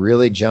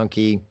really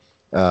junky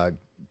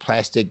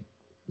plastic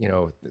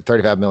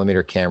 35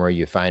 millimeter camera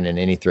you find in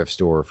any thrift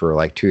store for $2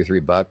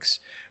 or $3,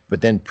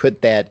 but then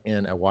put that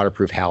in a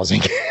waterproof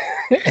housing.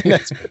 And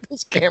that's what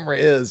this camera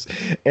is.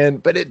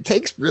 But it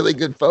takes really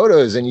good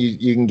photos, and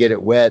you can get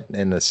it wet,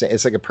 and it's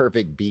like a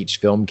perfect beach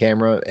film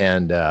camera.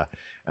 And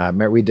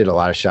we did a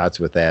lot of shots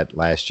with that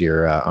last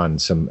year on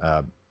some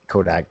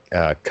Kodak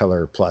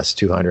Color Plus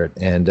 200,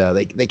 and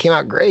they came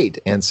out great.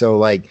 And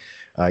so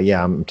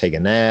I'm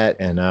taking that,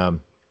 and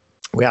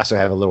We also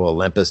have a little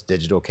Olympus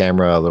digital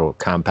camera, a little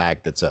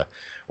compact that's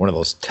one of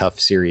those tough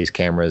series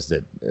cameras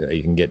that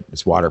you can get.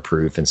 It's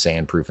waterproof and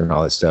sandproof and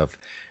all that stuff.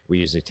 We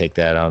usually take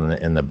that on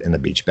in the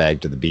beach bag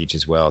to the beach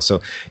as well.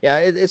 So yeah,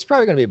 it's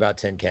probably going to be about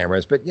 10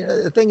 cameras. But you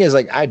know, the thing is,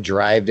 like, I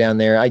drive down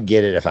there. I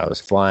get it. If I was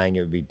flying,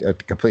 it would be a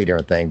completely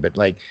different thing. But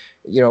like,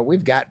 you know,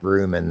 we've got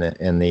room in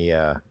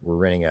the we're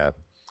renting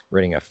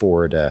a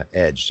Ford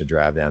Edge to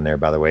drive down there,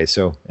 by the way.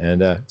 So,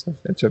 and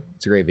it's a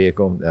great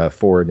vehicle.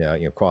 Ford,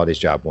 quality's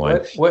job one.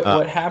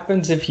 What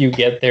happens if you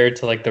get there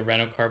to like the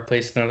rental car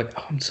place and they're like,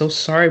 "Oh, I'm so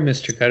sorry,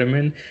 Mr.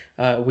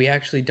 Gutterman. We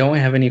actually don't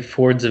have any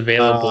Fords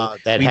available.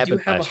 We do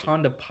have a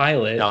Honda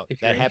Pilot. No,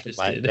 if that you're happened.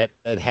 interested."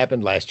 That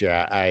happened last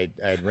year. I'd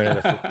rented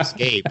a Ford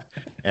Escape,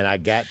 and I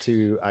got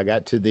to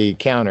the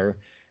counter,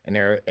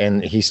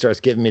 and he starts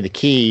giving me the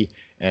key,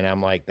 and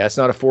I'm like, "That's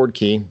not a Ford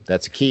key.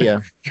 That's a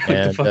Kia." What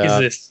the fuck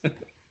is this?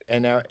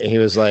 And now he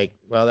was like,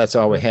 "Well, that's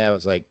all we have." I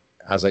was like,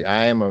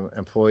 "I am an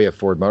employee of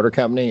Ford Motor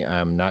Company.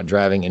 I'm not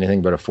driving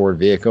anything but a Ford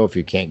vehicle. If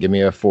you can't give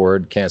me a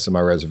Ford, cancel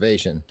my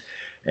reservation."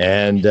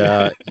 And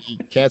he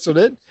canceled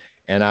it.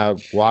 And I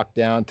walked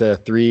down to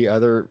 3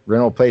 other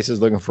rental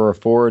places looking for a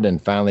Ford,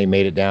 and finally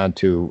made it down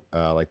to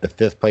like the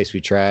 5th place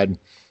we tried.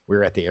 We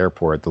were at the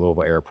airport, the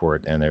Louisville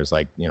airport, and there's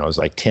like, it was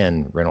like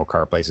 10 rental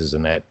car places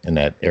in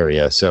that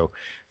area. So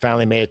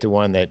finally made it to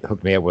one that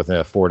hooked me up with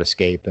a Ford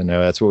Escape, and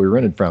that's what we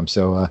rented from.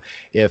 So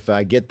if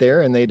I get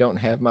there and they don't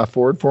have my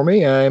Ford for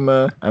me, I'm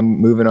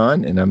moving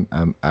on,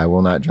 and I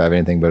will not drive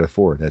anything but a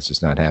Ford. That's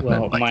just not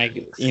happening. Well,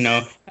 Mike,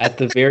 at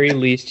the very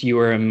least, you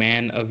are a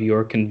man of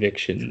your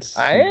convictions.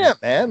 I am,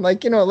 man.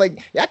 Like,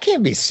 I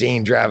can't be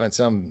seen driving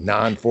some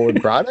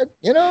non-Ford product.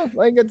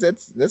 Like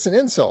that's an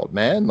insult,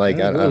 man. Like,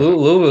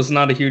 Louisville's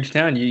not a huge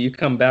town. You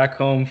come back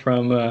home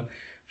from the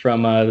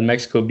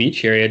Mexico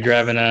Beach area,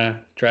 driving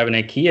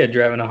a Kia,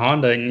 driving a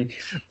Honda, and you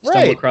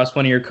stumble across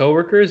one of your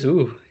coworkers.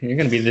 Ooh, you're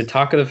gonna be the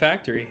talk of the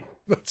factory.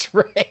 That's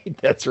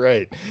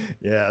right.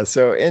 Yeah.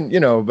 So, and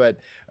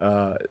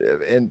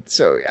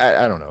so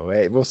I don't know.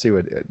 We'll see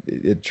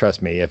what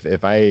trust me.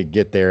 If I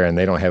get there and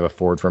they don't have a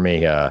Ford for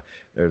me,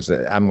 there's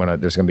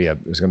gonna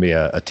be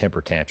a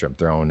temper tantrum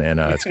thrown,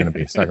 and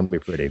it's not gonna be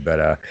pretty.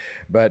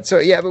 But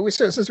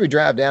since we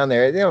drive down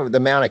there, the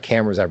amount of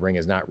cameras I bring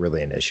is not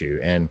really an issue.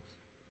 And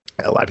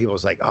a lot of people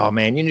was like, "Oh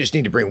man, you just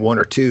need to bring 1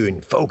 or 2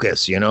 and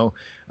focus,"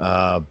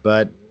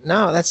 but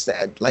no, that's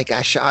like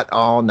I shot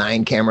all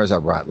 9 cameras I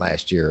brought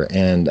last year,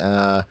 and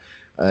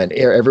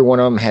every one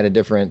of them had a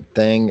different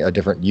thing, a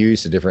different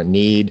use, a different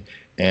need,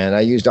 and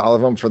I used all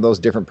of them for those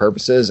different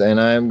purposes.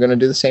 And I'm going to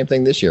do the same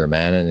thing this year,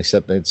 man. And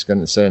except it's going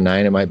to, instead of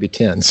 9, it might be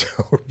 10.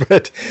 So,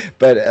 but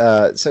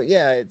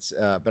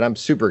I'm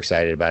super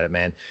excited about it,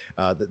 man.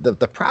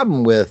 The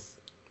problem with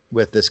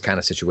this kind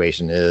of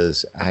situation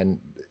is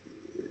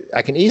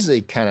I can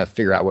easily kind of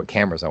figure out what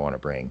cameras I want to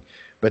bring.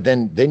 But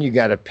then you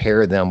got to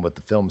pair them with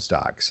the film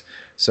stocks.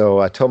 So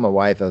I told my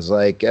wife, I was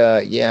like,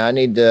 I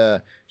need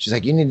to, she's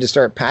like, you need to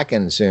start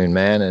packing soon,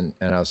 man. And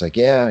I was like,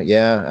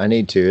 yeah, I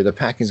need to. The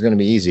packing's going to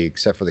be easy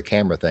except for the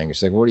camera thing.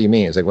 She's like, what do you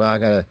mean? It's like, well, I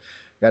got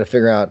to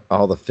figure out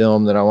all the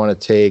film that I want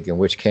to take and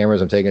which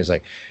cameras I'm taking. It's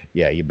like,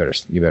 yeah, you better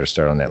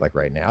start on that like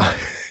right now,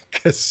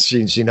 because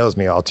she knows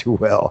me all too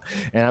well.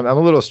 And I'm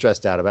a little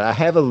stressed out about it. I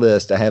have a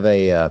list. I have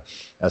a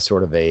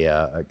sort of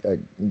a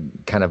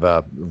kind of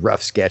a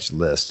rough sketch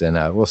list, and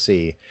we'll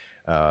see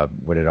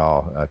what it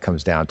all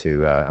comes down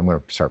to. I'm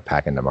going to start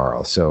packing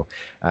tomorrow, so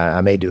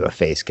I may do a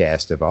face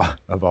cast of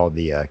all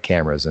the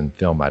cameras and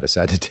film I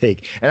decide to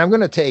take. And I'm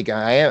going to take.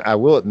 I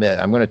will admit,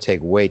 I'm going to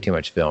take way too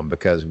much film,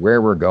 because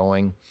where we're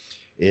going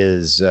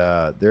is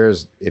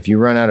if you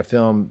run out of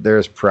film,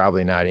 there's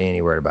probably not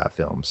anywhere to buy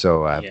film.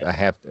 So I'm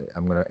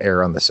going to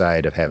err on the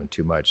side of having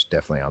too much,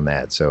 definitely on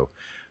that. So,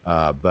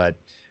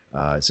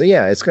 so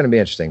yeah, it's going to be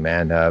interesting,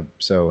 man.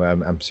 So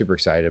I'm super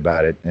excited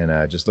about it,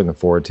 and just looking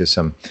forward to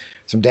some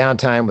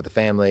downtime with the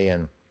family,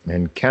 and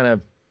kind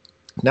of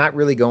not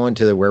really going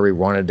to where we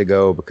wanted to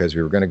go, because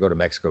we were going to go to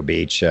Mexico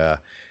Beach,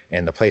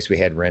 and the place we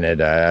had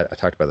rented, I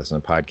talked about this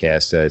on the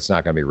podcast, it's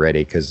not going to be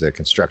ready because the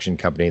construction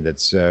company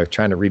that's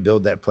trying to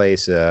rebuild that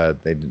place, they're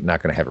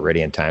not going to have it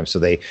ready in time. So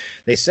they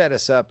set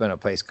us up in a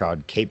place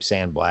called Cape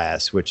San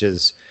Blas, which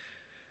is,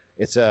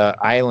 it's a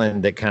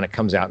island that kind of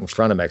comes out in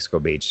front of Mexico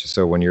Beach.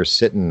 So when you're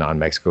sitting on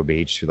Mexico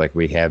Beach, like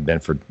we have been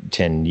for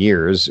 10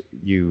 years,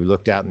 you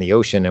looked out in the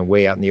ocean, and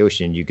way out in the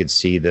ocean, you could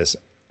see this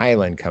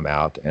island come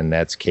out, and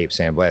that's Cape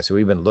San Blas. So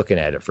we've been looking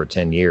at it for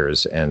 10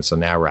 years. And so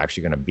now we're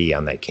actually going to be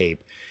on that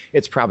Cape.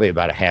 It's probably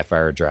about a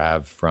half-hour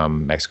drive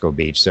from Mexico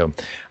Beach. So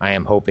I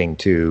am hoping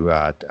to,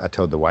 I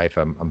told the wife,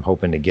 I'm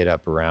hoping to get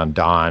up around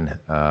dawn,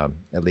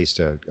 at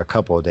least a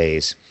couple of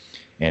days,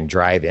 and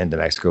drive into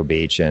Mexico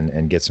Beach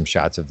and get some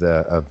shots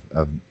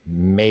of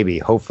maybe,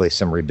 hopefully,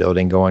 some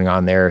rebuilding going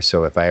on there.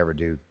 So if I ever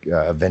do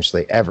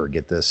eventually ever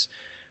get this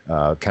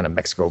kind of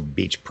Mexico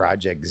Beach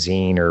project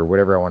zine or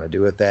whatever I want to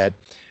do with that,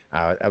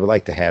 I would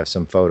like to have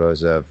some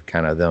photos of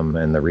kind of them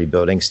in the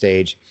rebuilding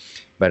stage.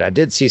 But I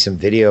did see some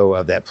video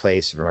of that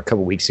place from a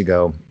couple weeks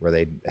ago where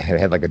they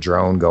had like a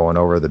drone going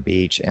over the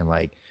beach, and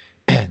like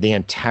the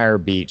entire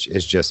beach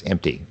is just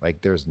empty.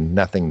 Like there's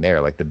nothing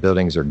there. Like the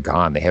buildings are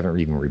gone. They haven't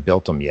even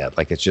rebuilt them yet.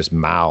 Like it's just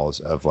miles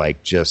of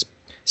like just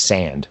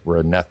sand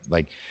where nothing,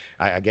 like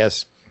I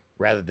guess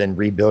rather than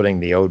rebuilding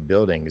the old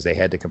buildings, they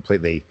had to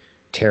completely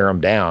tear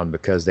them down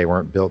because they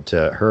weren't built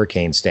to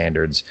hurricane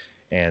standards.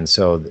 And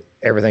so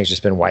everything's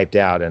just been wiped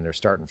out and they're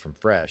starting from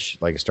fresh,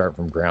 like starting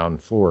from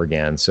ground floor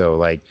again. So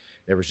like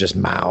there was just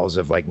miles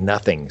of like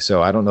nothing.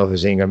 So I don't know if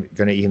there's going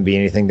to even be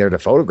anything there to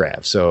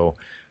photograph. So,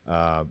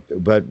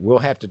 but we'll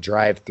have to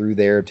drive through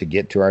there to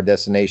get to our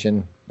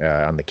destination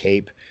on the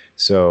Cape.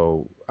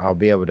 So I'll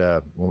be able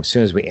to, as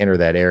soon as we enter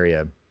that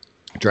area,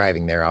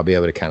 driving there, I'll be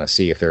able to kind of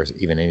see if there's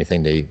even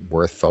anything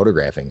worth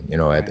photographing,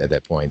 at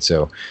that point.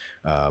 So,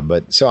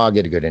 so I'll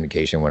get a good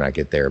indication when I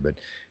get there, but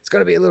it's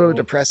going to be a little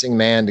depressing,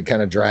 man, to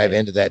kind of drive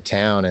into that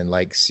town and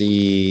like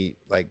see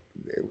like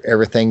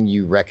everything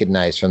you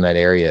recognize from that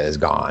area is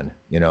gone,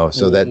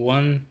 so that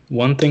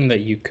one thing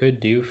that you could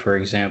do, for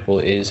example,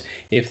 is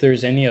if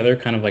there's any other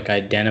kind of like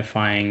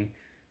identifying,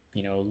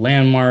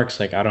 landmarks,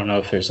 like, I don't know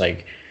if there's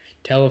like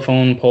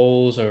telephone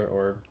poles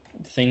or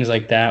things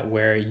like that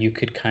where you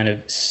could kind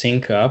of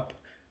sync up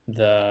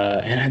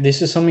and this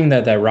is something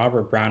that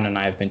Robert Brown and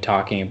I have been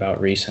talking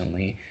about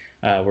recently,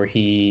 where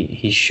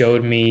he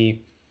showed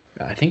me,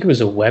 I think it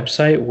was a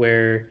website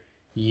where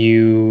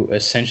you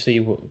essentially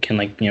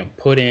can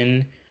put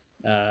in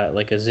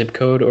like a zip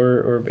code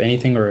or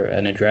anything or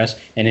an address,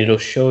 and it'll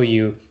show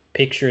you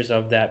pictures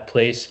of that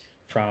place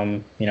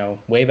from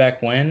way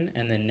back when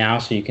and then now,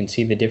 so you can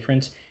see the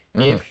difference.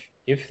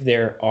 If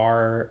there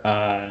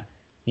are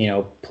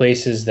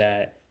places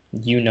that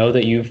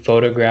that you've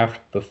photographed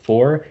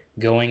before,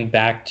 going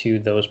back to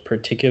those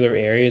particular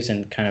areas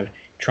and kind of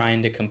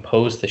trying to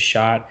compose the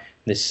shot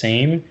the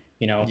same.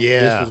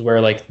 This is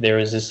where like there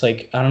was this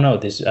like, I don't know,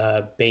 this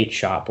bait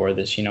shop or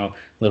this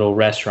little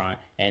restaurant,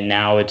 and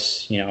now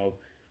it's a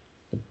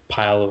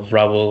pile of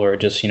rubble or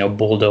just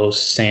bulldozed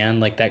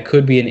sand. Like that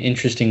could be an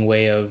interesting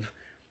way of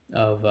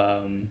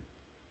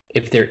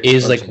if there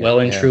is like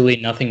truly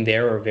nothing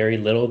there or very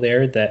little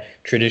there, that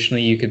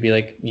traditionally you could be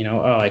like,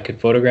 I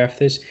could photograph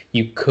this.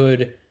 You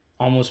could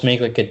almost make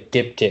like a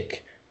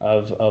diptych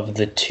of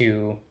the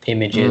two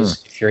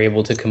images if you're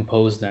able to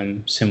compose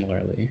them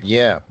similarly.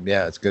 Yeah,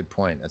 that's a good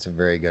point. That's a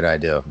very good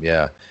idea.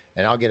 Yeah.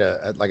 And I'll get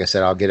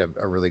I'll get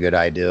a really good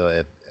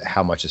idea of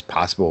how much is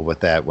possible with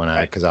that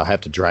because I'll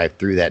have to drive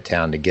through that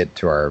town to get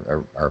to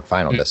our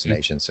final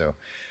destination. So,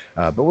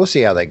 but we'll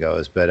see how that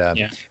goes. But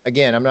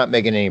again, I'm not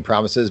making any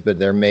promises, but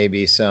there may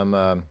be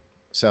some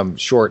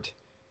short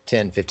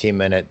 10,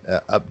 15-minute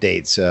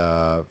updates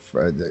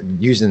for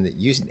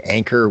using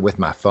Anchor with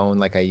my phone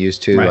like I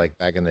used to like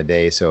back in the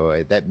day.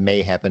 So that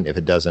may happen. If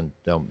it doesn't,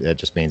 that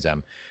just means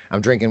I'm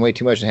drinking way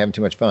too much and having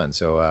too much fun.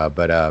 So,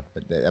 but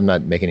I'm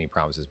not making any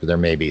promises. But there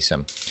may be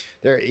some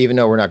there, even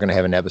though we're not going to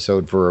have an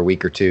episode for a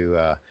week or two.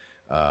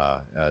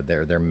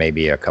 There may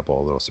be a couple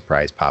of little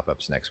surprise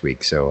pop-ups next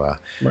week. So,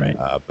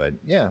 but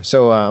yeah,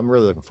 so I'm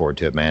really looking forward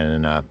to it,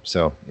 man. And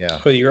so yeah.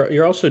 But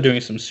you're also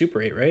doing some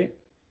Super 8, right?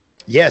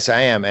 Yes, I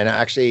am. And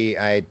actually,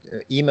 I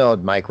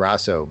emailed Mike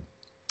Rosso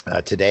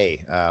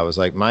today. I was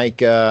like,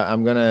 Mike,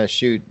 I'm going to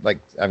shoot,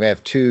 I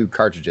have 2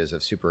 cartridges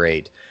of Super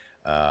 8.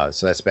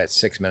 So that's about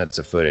 6 minutes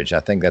of footage.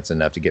 I think that's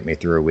enough to get me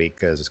through a week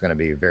because it's going to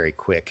be very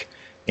quick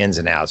ins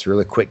and outs,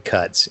 really quick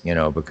cuts,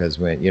 because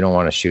when you don't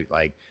want to shoot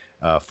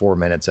 4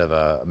 minutes of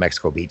a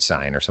Mexico Beach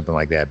sign or something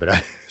like that.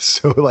 But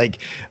so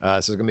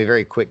it's going to be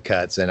very quick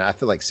cuts. And I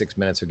feel like 6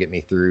 minutes will get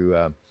me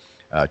through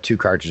 2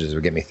 cartridges will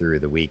get me through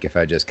the week if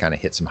I just kind of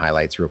hit some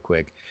highlights real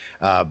quick.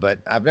 But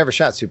I've never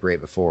shot Super 8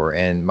 before,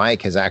 and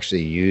Mike has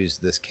actually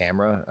used this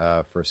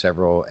camera for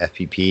several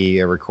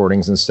FPP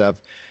recordings and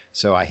stuff.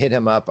 So I hit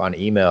him up on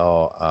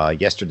email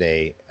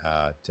yesterday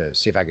to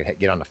see if I could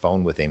get on the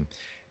phone with him.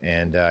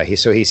 And he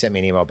sent me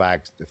an email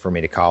back for me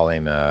to call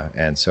him.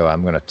 And so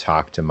I'm going to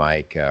talk to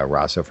Mike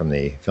Rosso from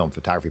the Film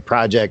Photography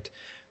Project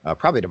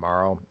probably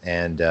tomorrow,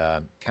 and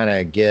kind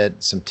of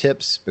get some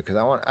tips because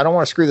I don't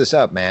want to screw this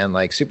up, man.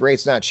 Like Super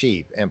 8's not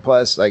cheap, and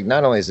plus,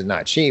 not only is it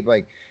not cheap,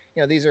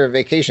 these are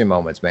vacation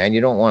moments, man. You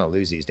don't want to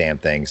lose these damn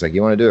things.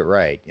 You want to do it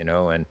right,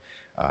 And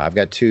I've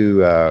got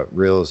 2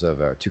 reels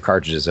of 2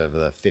 cartridges of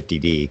the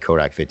 50D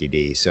Kodak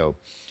 50D, so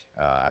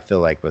I feel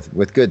like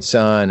with good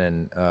sun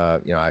and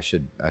I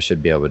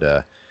should be able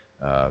to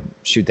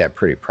shoot that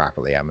pretty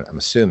properly, I'm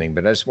assuming,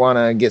 but I just want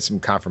to get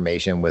some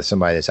confirmation with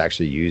somebody that's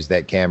actually used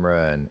that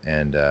camera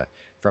and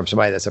from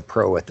somebody that's a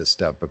pro at this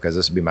stuff, because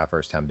this will be my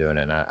first time doing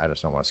it, and I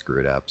just don't want to screw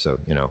it up. So,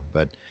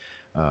 but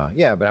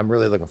I'm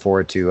really looking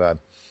forward to,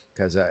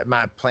 because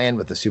my plan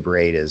with the Super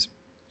 8 is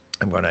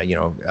I'm going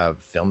to,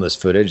 film this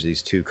footage,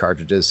 these 2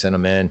 cartridges, send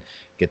them in,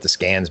 get the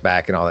scans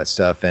back and all that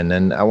stuff. And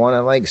then I want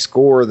to like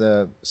score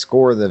the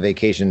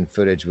vacation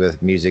footage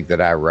with music that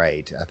I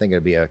write. I think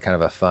it'd be a kind of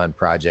a fun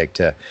project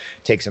to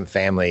take some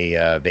family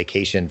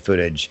vacation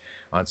footage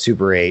on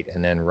Super 8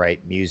 and then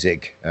write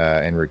music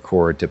and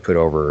record to put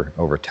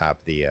over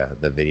top the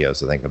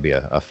videos. I think it'll be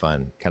a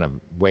fun kind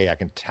of way I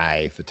can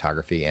tie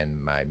photography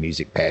and my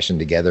music passion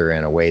together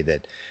in a way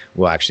that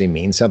will actually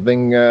mean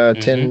something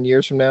 10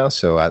 years from now.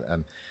 So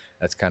I'm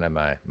that's kind of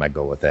my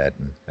goal with that.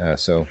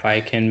 So if I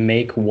can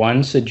make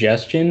one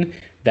suggestion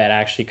that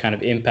actually kind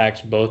of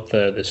impacts both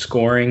the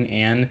scoring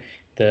and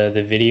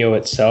the video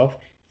itself,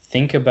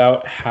 think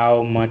about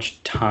how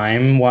much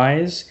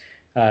time-wise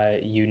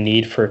you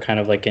need for kind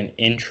of like an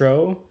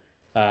intro,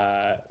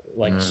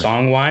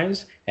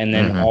 song-wise, and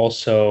then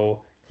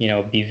also,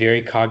 be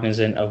very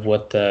cognizant of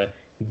what the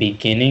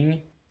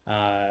beginning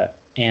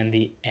and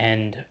the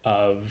end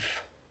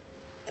of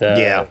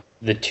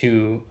the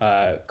two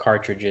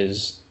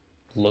cartridges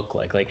look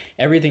like. Like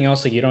everything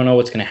else, like you don't know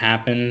what's going to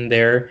happen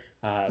there,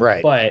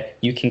 right? But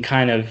you can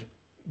kind of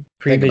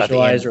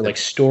pre-visualize or like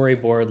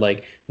storyboard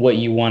like what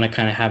you want to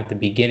kind of have at the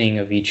beginning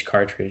of each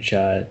cartridge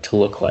to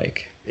look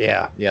like.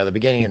 Yeah, the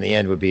beginning and the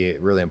end would be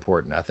really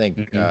important. I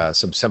think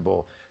some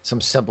simple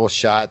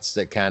shots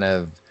that kind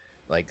of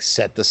like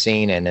set the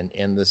scene and then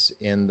end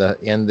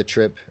the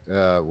trip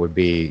would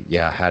be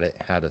how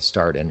to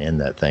start and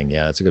end that thing.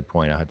 Yeah, that's a good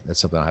point.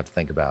 That's something I have to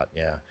think about.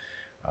 Yeah.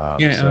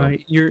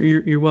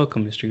 You're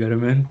welcome, Mr.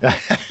 Gutterman.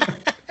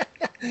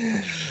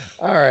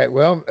 All right.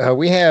 Well,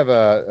 we have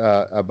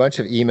a bunch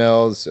of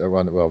emails.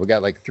 We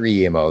got like 3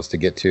 emails to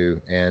get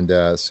to,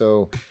 and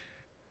so,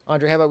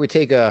 Andre, how about we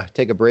take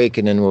a break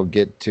and then we'll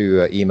get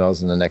to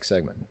emails in the next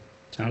segment.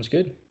 Sounds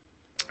good.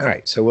 All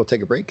right. So we'll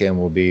take a break and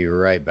we'll be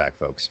right back,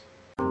 folks.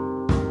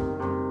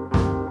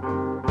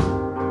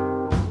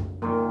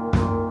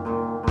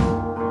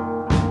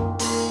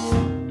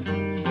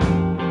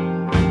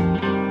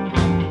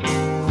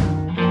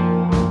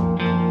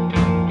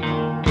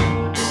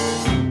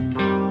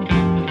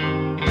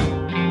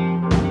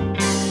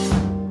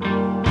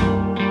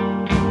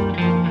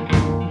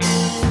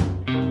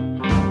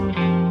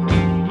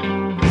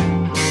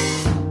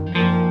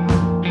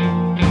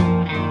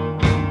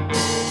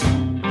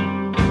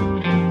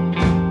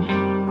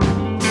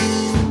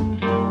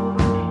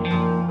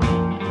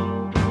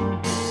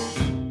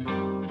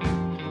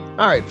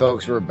 All right,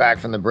 folks, we're back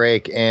from the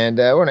break, and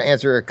I want to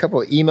answer a couple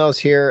of emails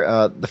here.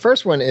 The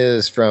first one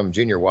is from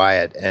Junior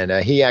Wyatt, and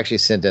he actually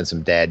sent in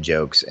some dad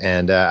jokes,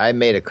 and I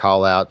made a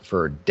call out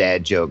for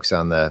dad jokes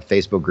on the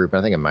Facebook group.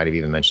 I think I might have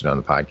even mentioned it on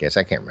the podcast.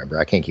 I can't remember.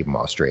 I can't keep them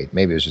all straight.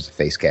 Maybe it was just a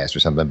face cast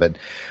or something. But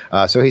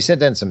so he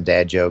sent in some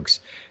dad jokes,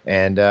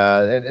 and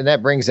that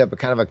brings up a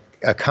kind of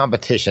a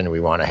competition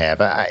we want to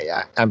have.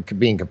 I'm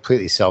being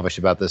completely selfish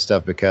about this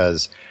stuff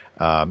because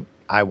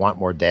I want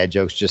more dad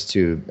jokes just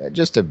to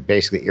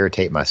basically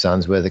irritate my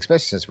sons with,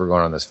 especially since we're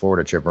going on this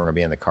Florida trip. We're going to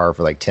be in the car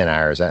for like 10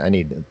 hours. I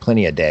need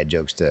plenty of dad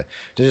jokes to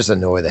just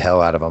annoy the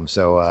hell out of them.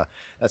 So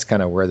that's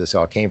kind of where this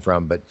all came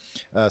from. But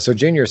so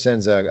Junior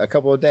sends a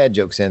couple of dad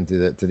jokes in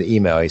to the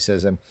email. He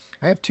says, I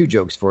have 2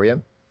 jokes for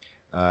you.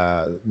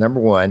 Number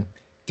 1,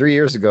 3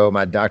 years ago,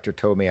 my doctor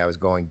told me I was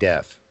going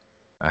deaf.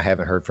 I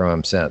haven't heard from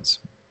him since.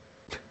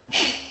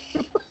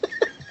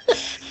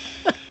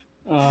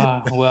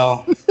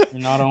 Well, you're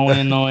not only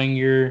annoying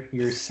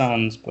your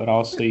sons, but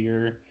also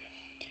your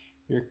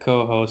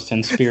co-host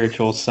and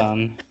spiritual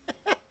son.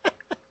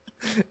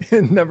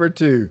 Number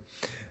 2,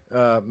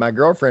 my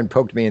girlfriend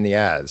poked me in the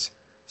eyes,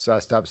 so I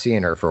stopped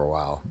seeing her for a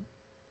while.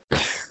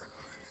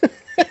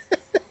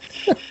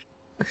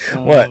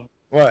 What?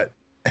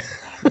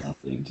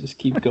 Nothing. Just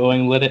keep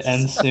going. Let it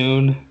end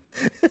soon.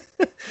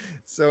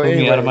 So Put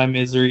me out of my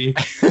misery.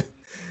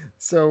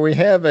 So we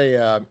have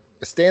a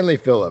Stanley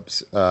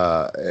Phillips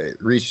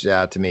reached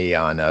out to me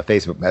on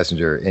Facebook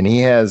Messenger, and he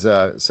has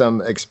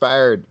some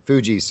expired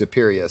Fuji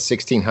Superia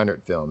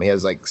 1600 film. He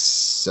has like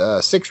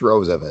 6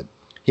 rows of it.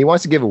 He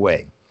wants to give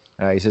away.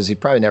 He says he's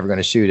probably never going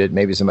to shoot it.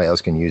 Maybe somebody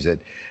else can use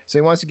it. So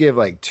he wants to give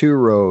like 2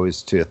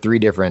 rows to 3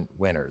 different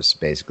winners,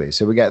 basically.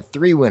 So we got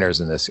 3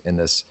 winners in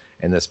this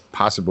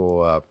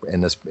possible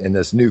in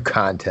this new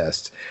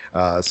contest.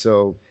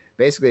 So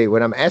basically,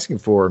 what I'm asking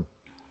for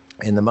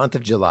in the month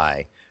of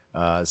July.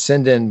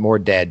 Send in more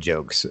dad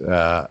jokes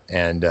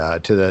and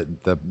to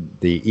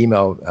the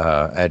email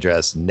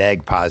address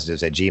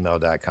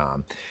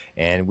negpositives@gmail.com,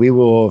 and we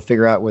will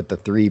figure out what the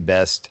 3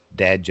 best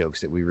dad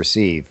jokes that we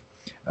receive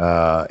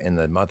in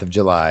the month of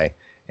July,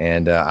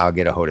 and I'll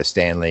get a hold of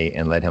Stanley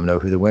and let him know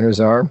who the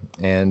winners are,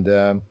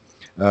 and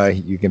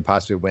you can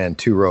possibly win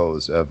 2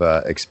 rows of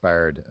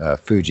expired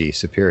Fuji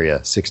Superia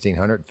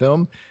 1600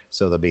 film.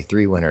 So there'll be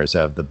 3 winners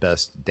of the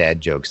best dad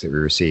jokes that we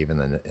receive in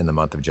the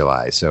month of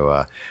July.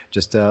 So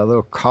just a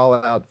little call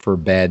out for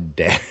bad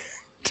dad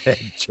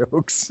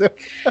jokes.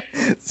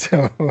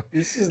 So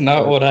this is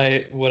not what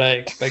I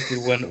expected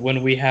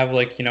when we have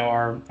like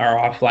our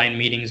offline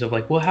meetings of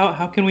like, well,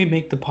 how can we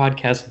make the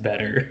podcast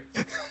better?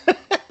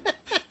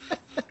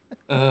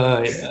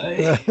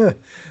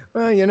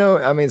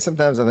 Well, I mean,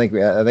 sometimes sometimes we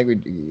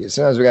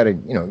got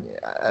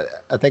to,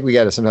 I think we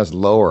got to sometimes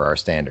lower our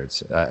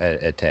standards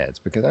at TADS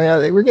because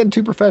we're getting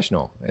too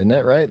professional, isn't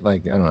that right?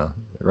 Like, I don't know,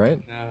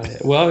 right?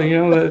 Well,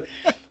 the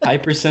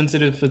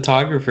hypersensitive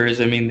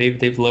photographers, I mean,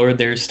 they've lowered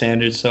their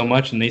standards so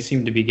much, and they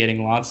seem to be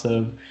getting lots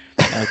of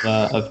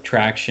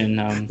traction.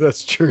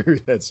 That's true.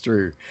 That's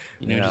true.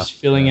 Just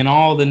filling in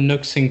all the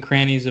nooks and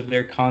crannies of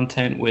their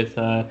content with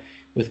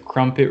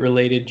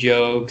crumpet-related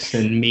jokes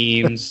and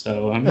memes.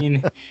 So, I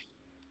mean,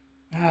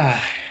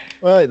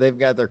 well, they've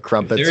got their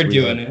crumpets. They're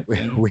doing it.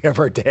 We have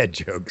our dad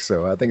jokes,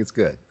 so I think it's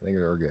good. I think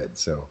we're good.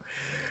 So,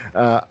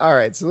 all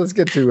right. So let's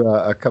get to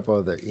a couple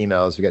of the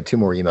emails. We got 2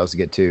 more emails to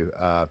get to.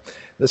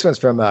 This one's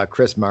from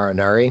Chris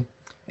Marinari,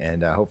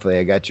 and hopefully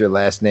I got your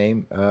last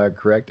name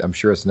correct. I'm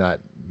sure it's not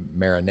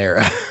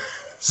Marinara.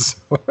 So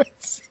I'm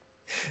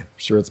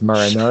sure it's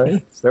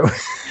Marinari. So.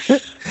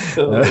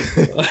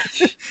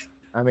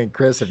 I mean,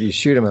 Chris, if you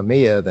shoot him a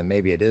Mia, then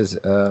maybe it is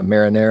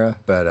marinara,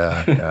 but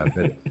I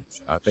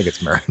think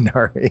it's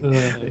marinari.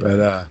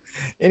 But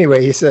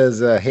anyway, he says,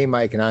 hey,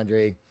 Mike and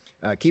Andre,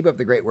 keep up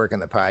the great work on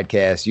the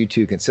podcast. You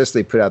two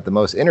consistently put out the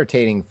most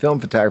entertaining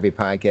film photography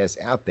podcast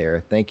out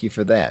there. Thank you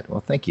for that.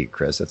 Well, thank you,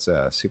 Chris. That's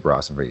super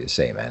awesome for you to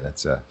say, man.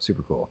 That's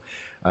super cool.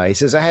 He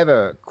says, I have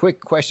a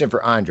quick question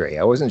for Andre.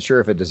 I wasn't sure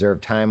if it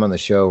deserved time on the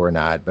show or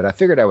not, but I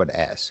figured I would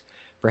ask.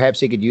 Perhaps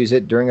he could use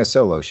it during a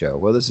solo show.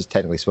 Well, this is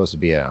technically supposed to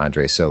be an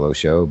Andre solo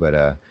show,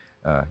 but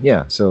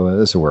yeah, so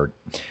this will work.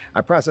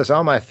 I process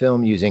all my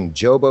film using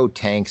Jobo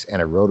tanks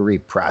and a rotary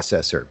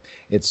processor.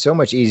 It's so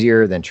much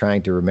easier than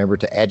trying to remember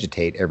to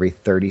agitate every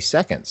 30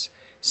 seconds.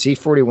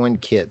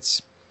 C41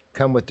 kits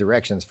come with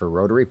directions for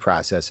rotary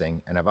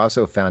processing, and I've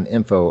also found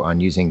info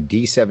on using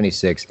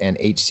D76 and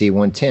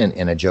HC110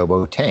 in a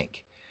Jobo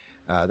tank.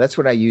 That's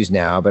what I use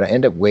now, but I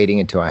end up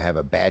waiting until I have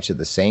a batch of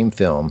the same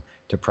film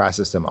to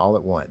process them all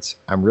at once.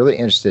 I'm really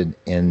interested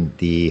in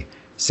the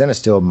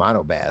Cinestill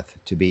monobath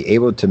to be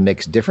able to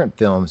mix different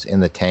films in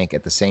the tank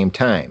at the same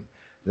time.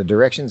 The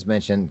directions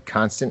mention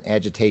constant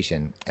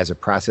agitation as a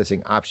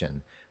processing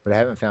option, but I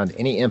haven't found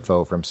any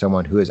info from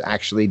someone who has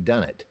actually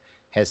done it.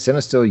 Has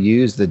Cinestill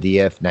used the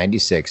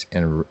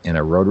DF96 in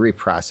a rotary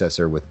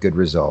processor with good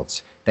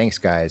results? Thanks,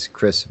 guys.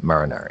 Chris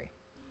Marinari.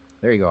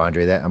 There you go,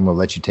 Andre. I'm going to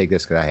let you take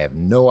this because I have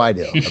no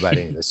idea about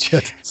any of this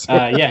shit.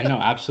 Yeah, no,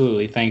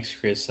 absolutely. Thanks,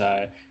 Chris.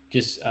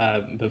 Just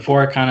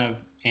before I kind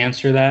of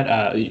answer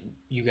that,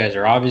 you guys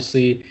are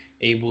obviously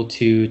able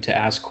to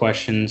ask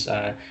questions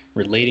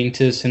relating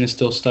to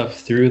Cinestill stuff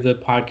through the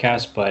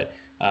podcast, but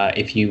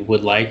if you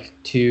would like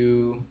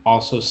to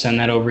also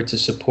send that over to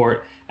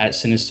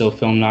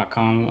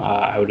support@cinestillfilm.com,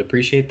 I would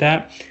appreciate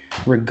that.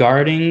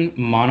 Regarding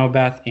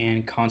monobath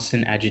and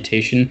constant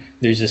agitation,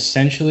 there's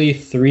essentially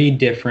 3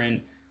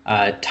 different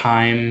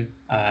time,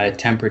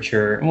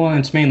 temperature, well,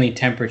 it's mainly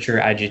temperature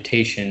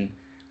agitation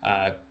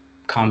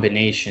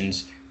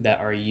combinations that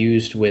are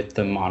used with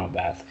the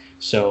monobath.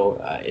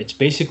 So it's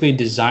basically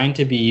designed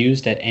to be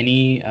used at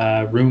any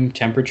room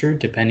temperature,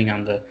 depending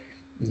on the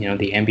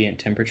ambient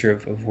temperature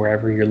of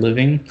wherever you're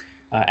living.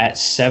 At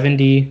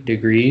 70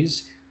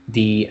 degrees,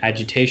 the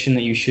agitation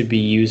that you should be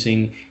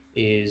using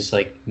is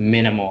like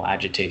minimal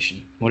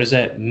agitation. What does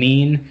that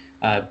mean?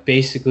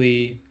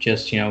 Basically,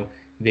 just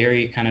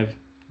very kind of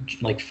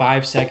like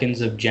 5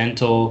 seconds of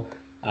gentle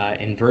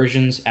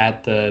inversions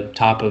at the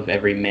top of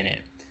every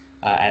minute.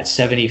 At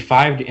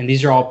 75, and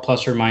these are all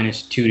plus or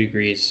minus 2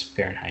 degrees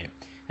Fahrenheit.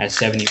 At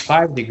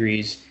 75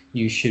 degrees,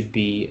 you should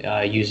be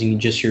using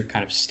just your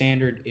kind of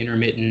standard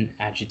intermittent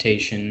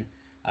agitation.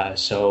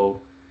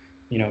 So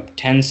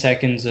 10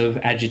 seconds of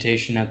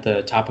agitation at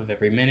the top of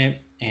every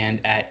minute.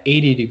 And at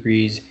 80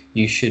 degrees,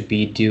 you should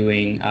be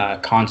doing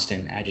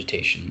constant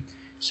agitation.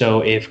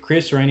 So if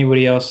Chris or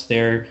anybody else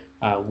there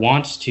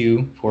wants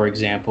to, for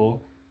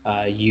example,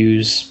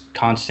 use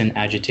constant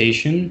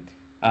agitation,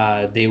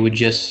 they would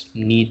just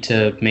need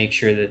to make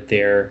sure that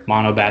their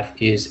monobath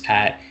is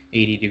at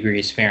 80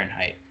 degrees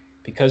Fahrenheit.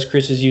 Because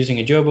Chris is using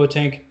a Jobo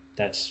tank,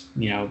 that's,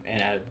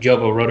 and a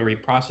Jobo rotary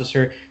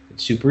processor,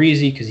 it's super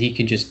easy because he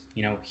can just,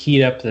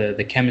 heat up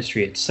the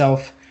chemistry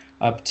itself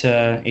up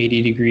to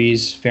 80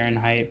 degrees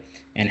Fahrenheit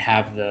and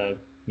have the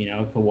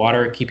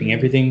water keeping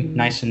everything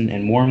nice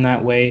and warm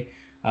that way.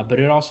 But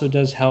it also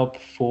does help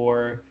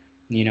for,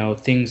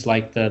 things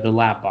like the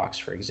lab box,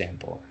 for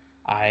example.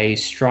 I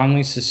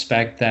strongly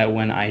suspect that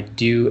when I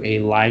do a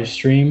live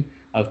stream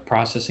of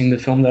processing the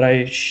film that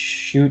I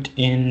shoot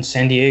in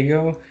San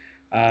Diego,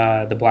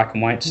 the black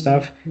and white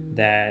stuff,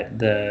 that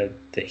the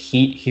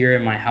heat here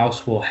in my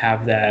house will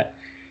have that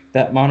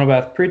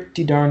monobath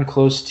pretty darn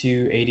close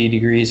to 80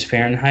 degrees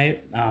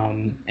Fahrenheit.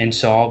 And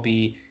so I'll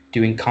be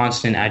doing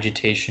constant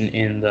agitation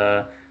in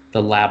the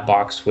lab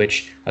box,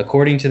 which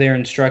according to their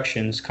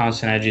instructions,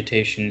 constant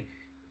agitation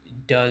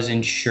does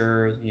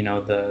ensure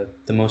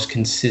the most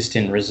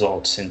consistent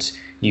results, since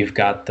you've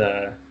got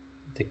the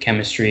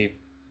chemistry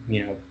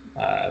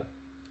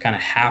kind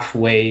of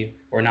halfway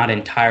or not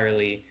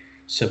entirely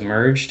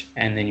submerged,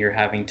 and then you're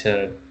having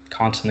to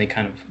constantly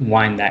kind of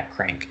wind that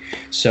crank.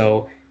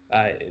 So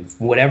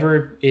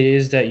whatever it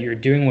is that you're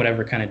doing,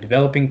 whatever kind of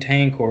developing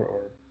tank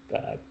or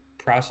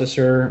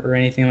processor or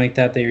anything like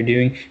that you're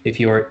doing, if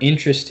you are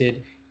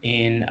interested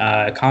in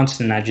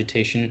constant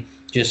agitation,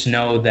 just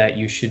know that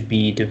you should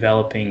be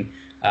developing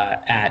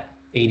at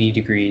 80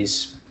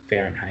 degrees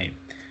Fahrenheit.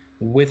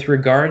 With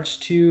regards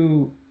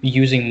to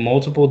using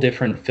multiple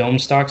different film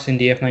stocks in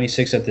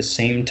DF96 at the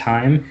same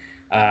time,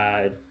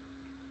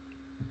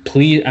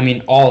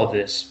 all of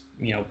this,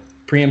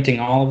 preempting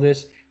all of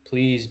this,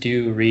 please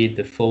do read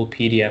the full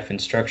PDF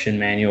instruction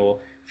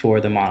manual for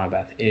the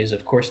monobath. It is,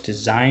 of course,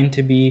 designed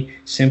to be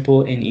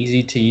simple and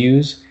easy to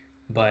use,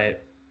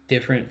 but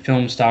different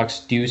film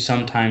stocks do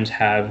sometimes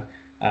have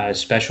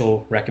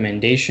special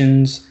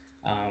recommendations,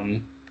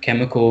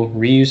 chemical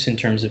reuse in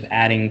terms of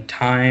adding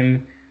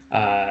time,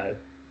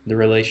 the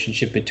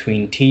relationship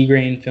between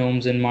T-grain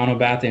films and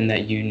monobath, and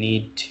that you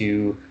need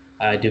to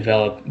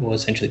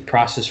essentially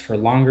process for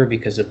longer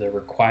because of the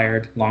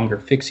required longer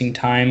fixing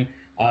time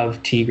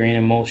of T-grain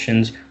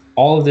emulsions.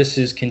 All of this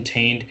is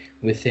contained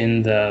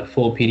within the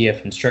full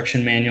PDF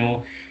instruction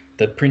manual.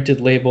 The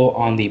printed label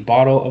on the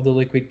bottle of the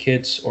liquid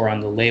kits or on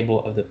the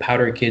label of the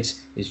powder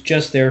kits is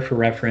just there for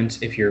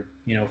reference if you're,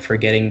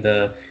 forgetting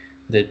the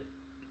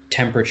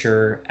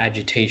temperature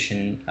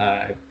agitation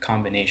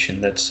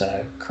combination that's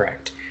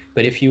correct.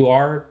 But if you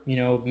are,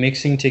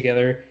 mixing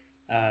together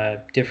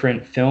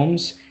different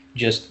films,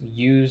 just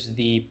use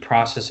the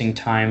processing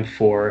time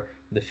for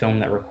the film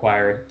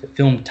the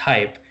film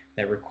type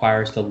that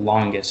requires the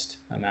longest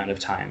amount of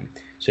time.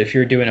 So if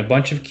you're doing a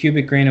bunch of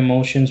cubic grain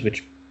emulsions,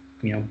 which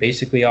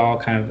basically all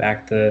kind of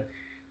act the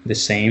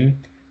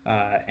same,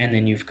 and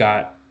then you've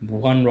got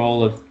one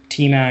roll of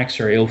T-Max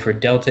or Ilford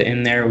Delta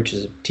in there, which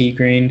is a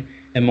T-grain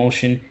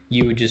emulsion,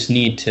 you would just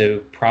need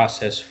to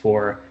process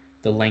for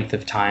the length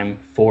of time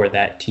for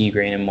that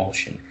T-grain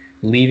emulsion.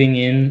 Leaving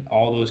in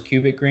all those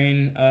cubic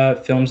grain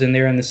films in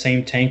there in the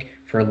same tank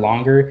for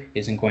longer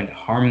isn't going to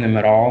harm them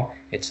at all.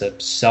 It's a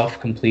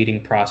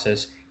self-completing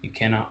process. You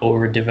cannot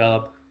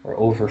overdevelop or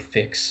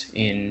overfix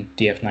in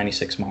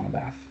DF96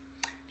 monobath.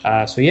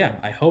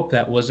 I hope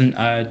that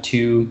wasn't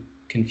too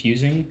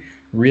confusing.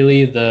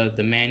 Really,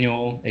 the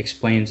manual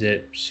explains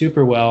it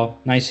super well,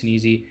 nice and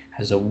easy,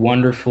 has a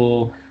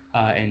wonderful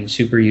and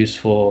super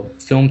useful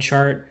film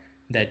chart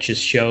that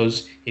just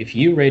shows if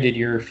you rated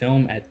your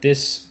film at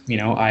this,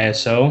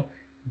 ISO,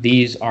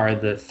 these are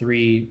the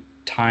 3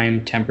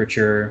 time,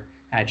 temperature,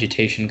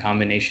 agitation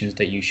combinations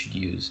that you should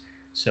use.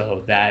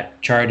 So that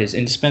chart is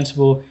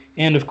indispensable.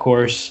 And of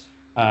course,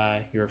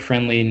 your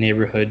friendly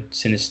neighborhood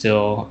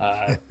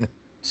Cinestill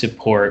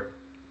support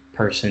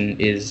person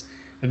is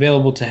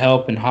available to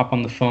help and hop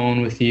on the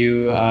phone with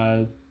you,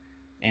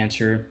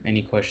 answer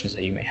any questions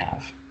that you may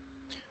have.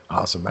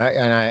 Awesome.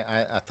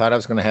 I thought I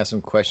was going to have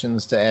some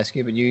questions to ask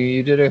you, but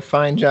you did a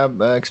fine job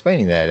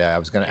explaining that. I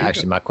was going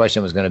to my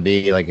question was going to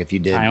be like if you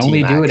did. I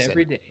only do it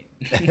every day.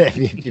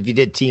 if you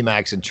did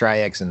T-Max and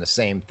Tri-X in the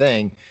same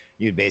thing,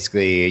 you'd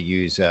basically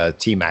use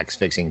T-Max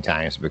fixing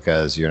times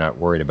because you're not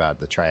worried about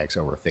the Tri-X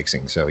over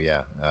fixing. So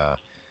yeah.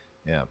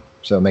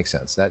 So it makes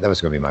sense. That was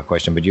going to be my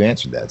question, but you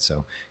answered that.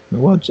 So,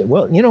 well,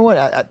 you know what?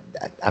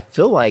 I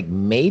feel like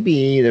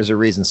maybe there's a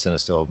reason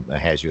Cinestill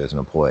has you as an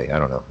employee. I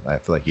don't know. I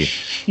feel like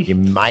you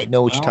might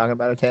know what you're talking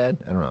about a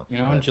tad. I don't know.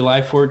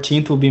 July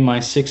 14th will be my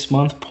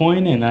 6-month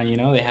point, and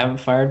they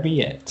haven't fired me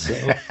yet.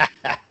 So.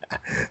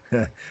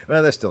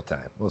 Well, there's still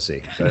time. We'll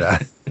see.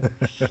 But,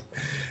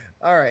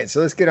 all right,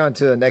 so let's get on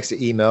to the next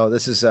email.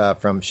 This is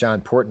from Sean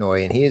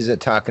Portnoy, and he is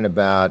talking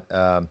about.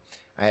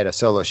 I had a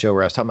solo show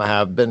where I was talking about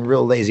how I've been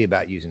real lazy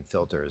about using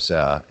filters.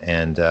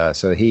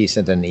 So he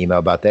sent an email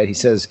about that. He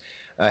says,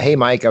 hey,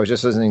 Mike, I was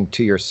just listening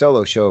to your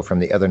solo show from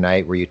the other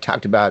night where you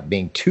talked about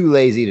being too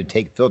lazy to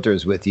take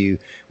filters with you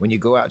when you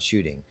go out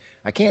shooting.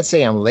 I can't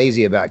say I'm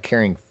lazy about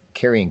carrying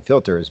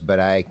filters, but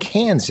I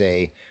can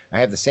say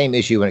I have the same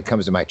issue when it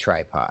comes to my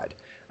tripod.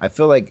 I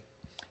feel like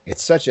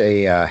it's such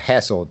a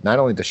hassle not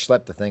only to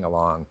schlep the thing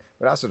along,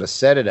 but also to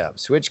set it up,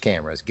 switch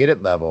cameras, get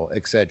it level,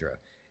 etc.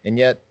 And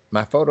yet,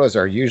 my photos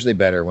are usually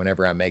better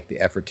whenever I make the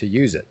effort to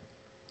use it.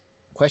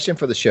 Question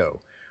for the show.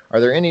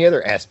 Are there any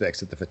other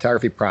aspects of the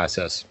photography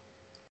process,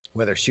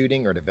 whether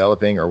shooting or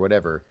developing or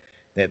whatever,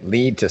 that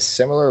lead to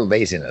similar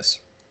laziness?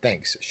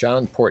 Thanks,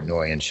 Sean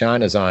Portnoy. And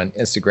Sean is on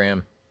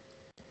Instagram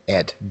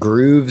at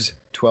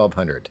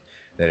Grooves1200.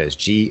 That is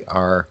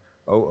Grooves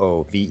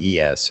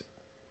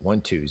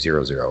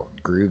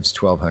 1200.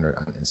 Grooves1200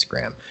 on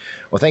Instagram.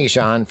 Well, thank you,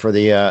 Sean, for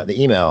the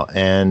email.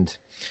 And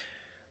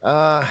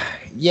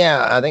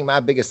I think my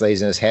biggest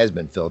laziness has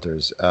been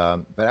filters.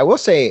 But I will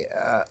say,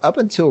 up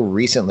until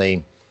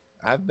recently,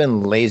 I've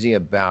been lazy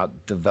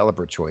about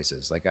developer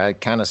choices. Like I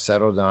kind of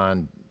settled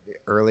on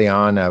early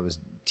on, I was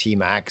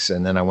T-Max,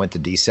 and then I went to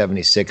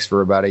D76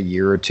 for about a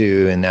year or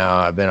two. And now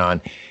I've been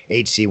on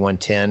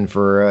HC110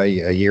 for a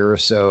year or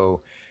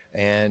so.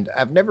 And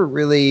I've never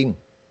really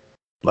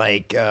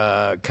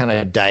kind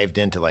of dived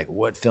into like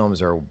what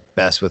films are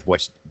best with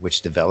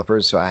which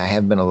developers. So I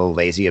have been a little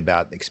lazy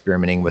about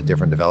experimenting with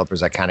different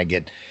developers. I kind of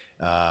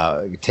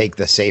take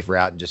the safe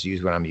route and just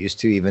use what I'm used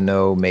to, even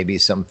though maybe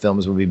some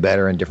films will be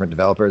better in different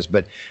developers.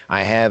 But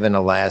I have in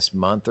the last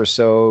month or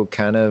so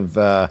kind of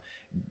I've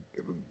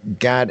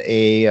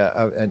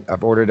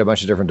ordered a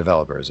bunch of different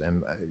developers,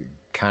 and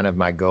kind of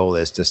my goal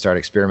is to start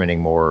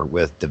experimenting more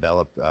with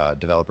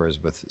developers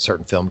with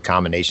certain film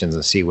combinations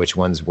and see which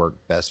ones work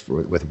best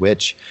with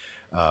which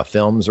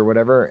films or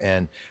whatever.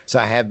 And so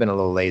I have been a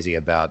little lazy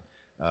about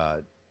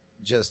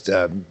just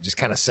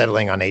kind of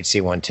settling on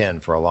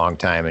HC110 for a long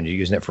time and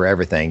using it for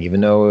everything, even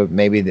though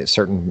maybe that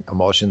certain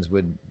emulsions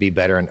would be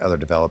better in other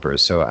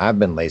developers. So I've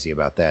been lazy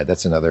about that.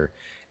 That's another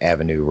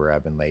avenue where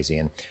I've been lazy.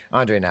 And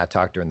Andre and I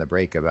talked during the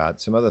break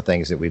about some other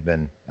things that we've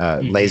been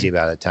lazy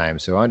about at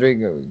times. So Andre,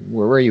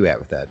 where are you at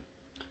with that?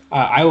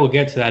 I will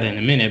get to that in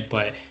a minute,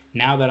 but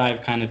now that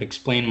I've kind of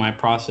explained my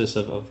process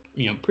of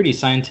pretty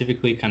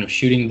scientifically kind of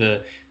shooting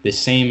the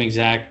same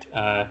exact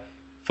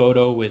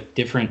photo with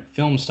different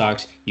film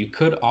stocks, you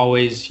could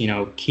always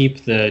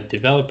keep the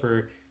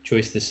developer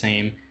choice the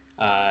same,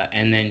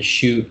 and then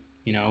shoot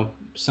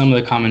some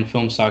of the common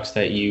film stocks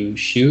that you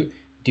shoot.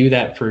 Do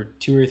that for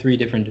 2 or 3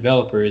 different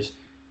developers,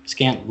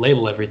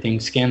 label everything,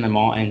 scan them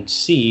all, and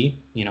see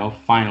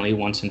finally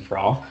once and for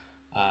all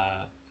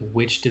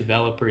which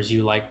developers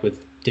you like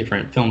with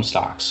different film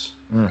stocks.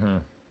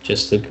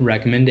 Just a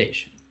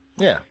recommendation.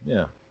 Yeah.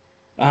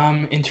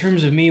 In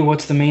terms of me,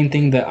 what's the main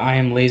thing that I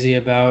am lazy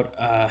about?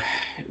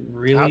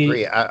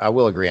 Really? I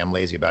will agree. I'm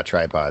lazy about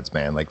tripods,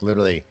 man. Like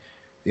literally,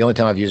 the only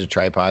time I've used a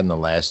tripod in the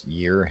last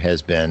year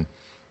has been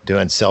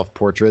doing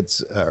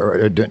self-portraits,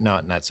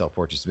 not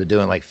self-portraits, but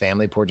doing like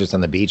family portraits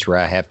on the beach where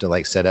I have to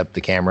like set up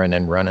the camera and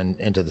then run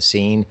into the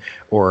scene,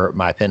 or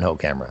my pinhole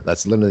camera.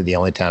 That's literally the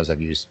only times I've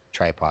used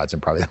tripods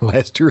in probably the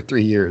last 2 or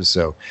 3 years.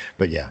 So,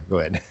 but yeah, go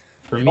ahead.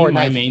 For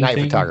me, night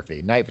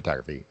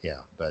photography.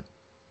 Yeah, but.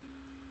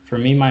 For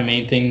me, my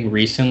main thing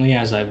recently,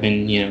 as I've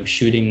been,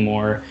 shooting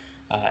more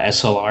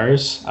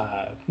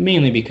SLRs,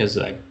 mainly because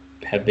I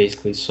have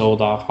basically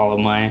sold off all of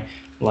my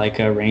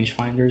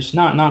rangefinders.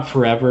 Not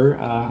forever.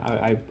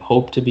 I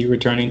hope to be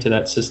returning to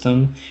that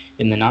system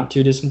in the not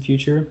too distant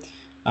future.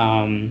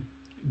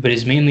 But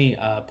it's mainly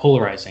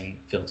polarizing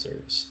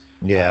filters.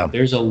 Yeah.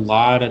 There's a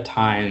lot of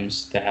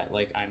times that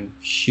I'm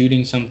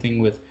shooting something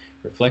with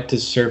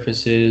reflective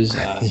surfaces,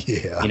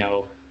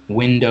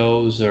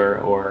 windows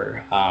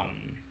or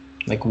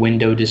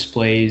window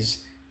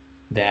displays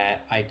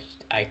that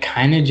I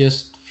kind of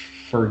just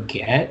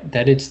forget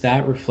that it's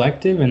that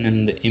reflective, and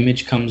then the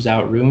image comes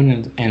out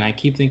ruined, and I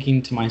keep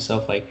thinking to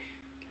myself God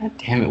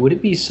damn it, would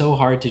it be so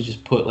hard to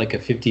just put a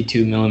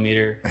 52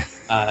 millimeter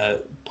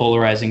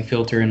polarizing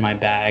filter in my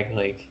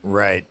bag?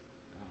 Right.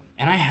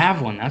 And I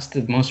have one. That's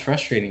the most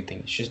frustrating thing.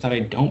 It's just that I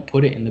don't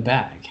put it in the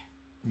bag.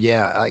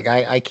 Yeah,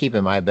 I keep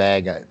in my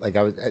bag. I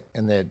was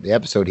in the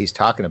episode he's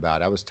talking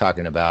about. I was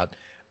talking about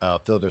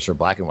filters for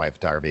black and white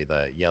photography.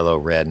 The yellow,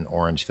 red, and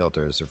orange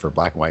filters are for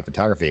black and white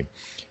photography.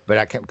 But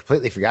I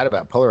completely forgot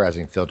about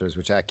polarizing filters,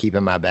 which I keep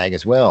in my bag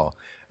as well.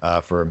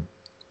 I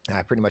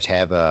pretty much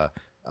have a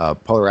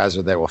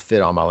polarizer that will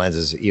fit all my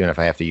lenses, even if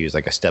I have to use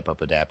a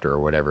step-up adapter or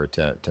whatever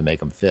to make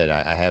them fit.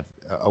 I have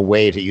a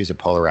way to use a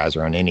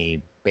polarizer on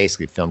any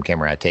basically film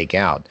camera I take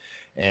out.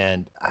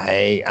 And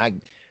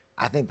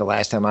I think the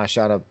last time I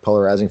shot a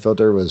polarizing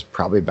filter was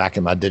probably back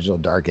in my digital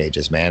dark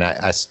ages, man.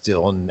 I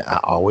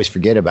always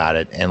forget about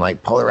it. And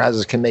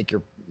polarizers can make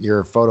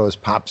your photos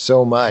pop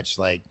so much.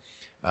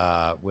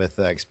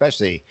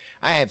 Especially,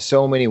 I have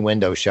so many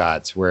window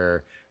shots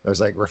where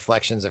there's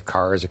reflections of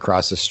cars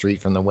across the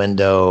street from the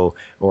window,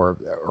 or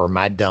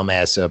my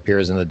dumbass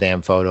appears in the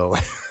damn photo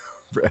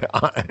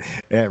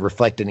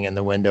reflecting in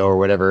the window or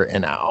whatever.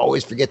 And I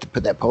always forget to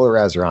put that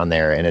polarizer on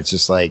there. And it's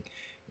just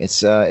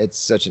it's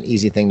such an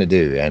easy thing to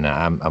do, and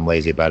I'm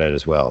lazy about it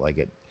as well.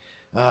 It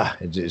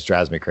just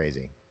drives me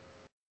crazy.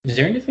 Is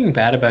there anything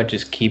bad about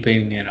just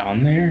keeping it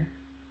on there?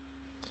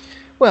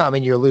 Well, I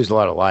mean, you lose a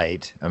lot of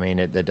light. I mean,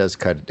 that does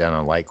cut down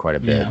on light quite a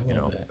bit,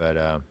 bit.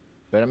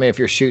 But I mean, if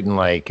you're shooting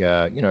if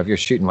you're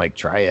shooting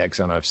Tri-X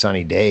on a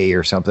sunny day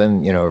or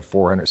something,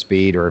 400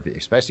 speed, or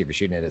especially if you're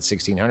shooting it at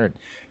 1600,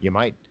 you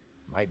might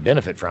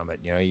benefit from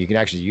it. You can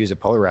actually use a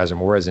polarizer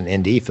more as an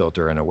ND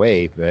filter in a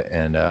way,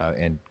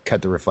 and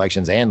cut the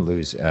reflections and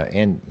lose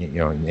and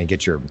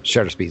get your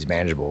shutter speeds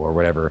manageable or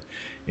whatever.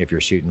 If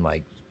you're shooting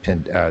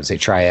say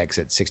Tri-X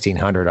at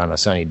 1600 on a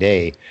sunny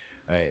day,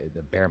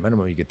 the bare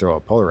minimum you could throw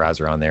a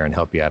polarizer on there and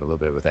help you out a little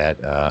bit with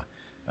that.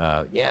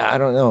 I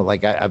don't know.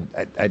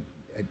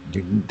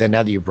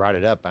 Now that you brought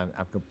it up,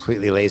 I'm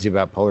completely lazy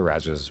about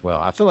polarizers as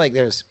well. I feel like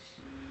there's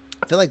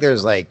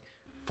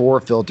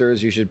 4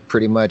 filters you should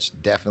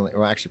definitely,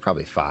 well, actually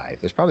probably 5.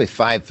 There's probably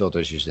 5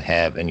 filters you should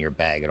have in your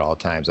bag at all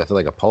times. I feel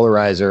like a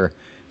polarizer,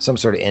 some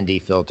sort of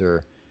ND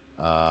filter,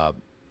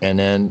 and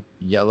then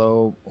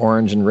yellow,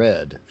 orange, and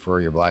red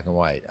for your black and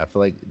white. I feel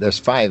like there's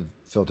 5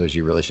 filters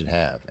you really should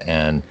have,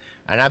 and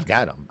I've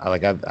got them.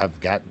 I've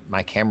got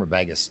my camera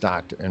bag is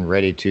stocked and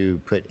ready to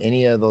put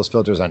any of those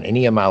filters on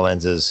any of my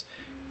lenses.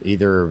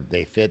 Either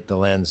they fit the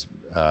lens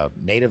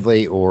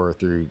natively or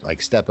through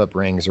like step-up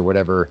rings or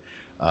whatever,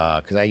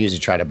 because I usually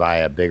try to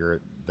buy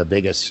the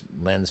biggest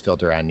lens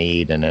filter I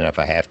need, and then if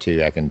I have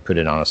to, I can put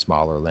it on a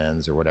smaller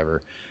lens or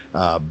whatever.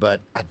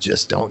 But I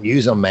just don't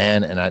use them,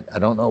 man, and I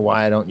don't know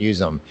why I don't use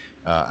them.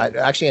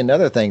 Actually,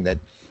 another thing that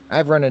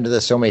I've run into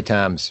this so many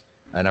times,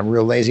 and I'm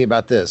real lazy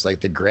about this, like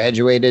the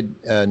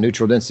graduated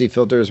neutral density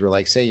filters, where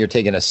like say you're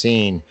taking a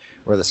scene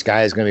where the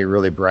sky is going to be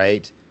really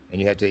bright, and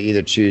you have to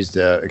either choose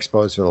to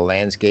expose for the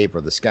landscape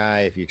or the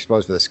sky. If you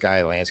expose for the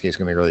sky, the landscape's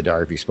going to be really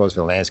dark. If you expose for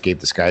the landscape,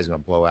 the sky's going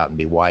to blow out and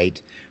be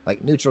white.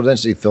 Like neutral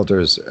density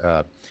filters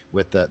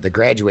with the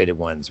graduated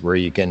ones, where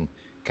you can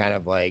kind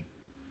of like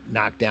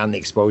knock down the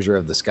exposure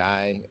of the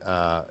sky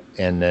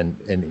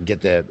and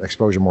get the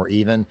exposure more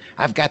even.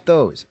 I've got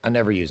those. I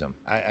never use them.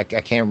 I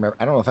can't remember.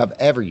 I don't know if I've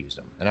ever used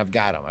them, and I've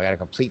got them. I got a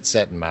complete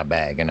set in my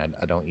bag, and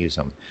I don't use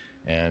them.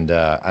 And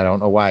I don't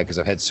know why, because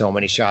I've had so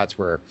many shots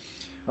where,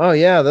 oh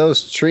yeah,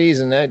 those trees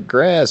and that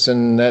grass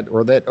and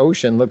that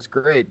ocean looks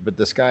great, but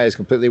the sky is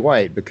completely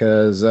white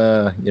because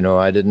I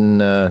didn't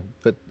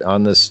put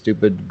on the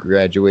stupid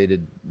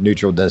graduated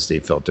neutral density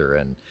filter.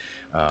 And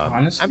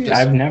honestly,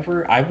 I've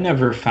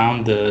never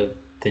found the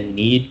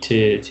need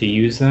to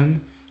use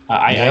them.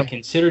 I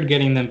considered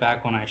getting them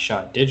back when I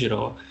shot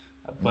digital,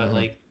 but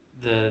like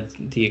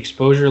the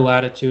exposure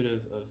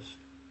latitude of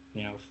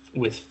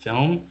with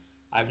film,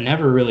 I've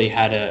never really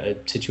had a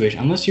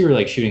situation, unless you were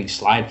like shooting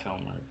slide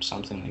film or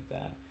something like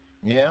that.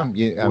 Yeah,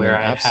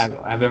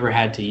 I've ever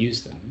had to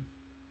use them.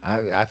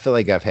 I feel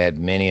like I've had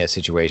many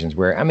situations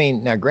where, I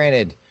mean, now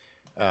granted,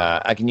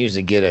 I can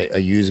usually get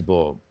a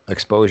usable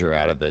exposure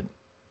out of it,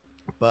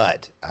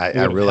 but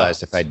I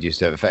realized if I'd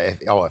used if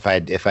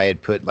I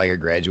had put like a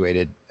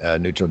graduated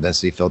neutral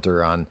density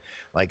filter on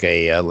like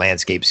a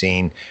landscape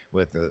scene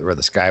where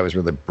the sky was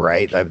really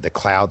bright, the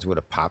clouds would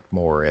have popped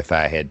more if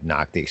I had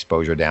knocked the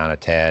exposure down a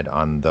tad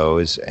on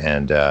those,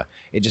 and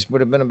it just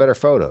would have been a better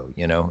photo,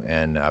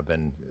 And I've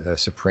been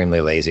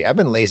supremely lazy. I've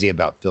been lazy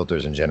about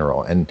filters in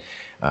general, and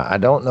I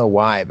don't know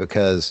why,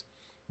 because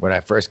when I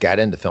first got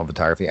into film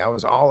photography, I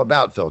was all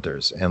about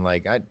filters, and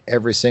like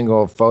every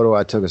single photo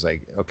I took was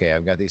like, okay,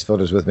 I've got these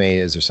filters with me.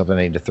 Is there something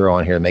I need to throw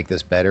on here to make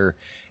this better?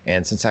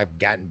 And since I've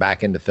gotten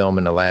back into film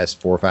in the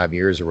last 4 or 5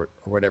 years or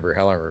whatever,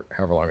 however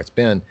long it's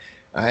been,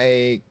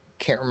 I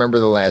can't remember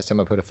the last time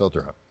I put a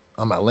filter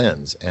on my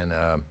lens, and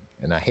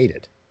I hate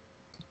it.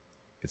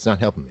 It's not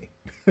helping me.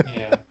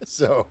 Yeah.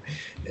 So,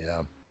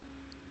 yeah.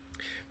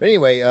 But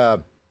anyway,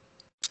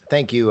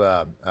 thank you,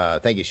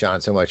 Sean,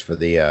 so much for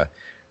the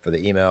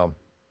email.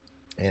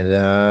 And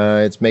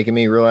it's making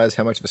me realize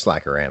how much of a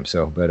slacker I am.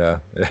 So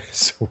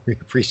we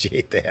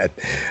appreciate that.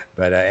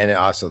 But and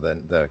also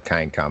the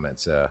kind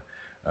comments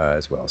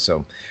as well.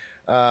 So,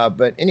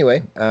 but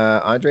anyway,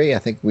 Andre, I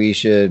think we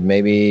should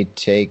maybe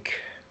take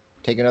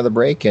another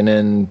break and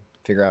then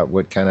figure out how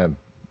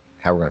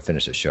we're going to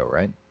finish the show.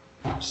 Right?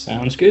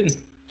 Sounds good.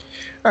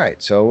 All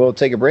right. So we'll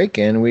take a break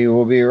and we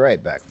will be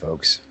right back,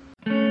 folks.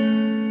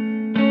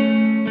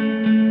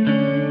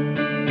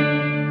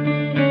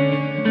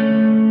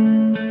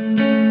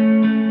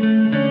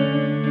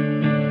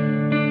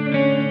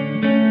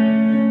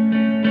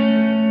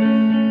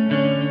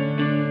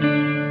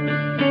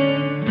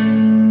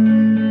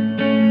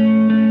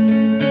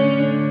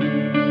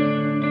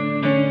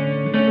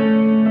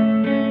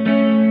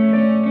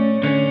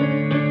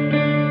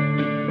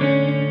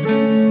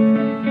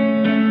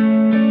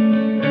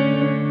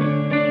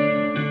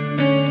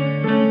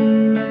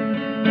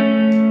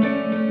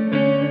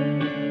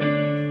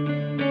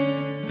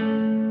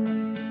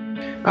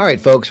 All right,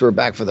 folks, we're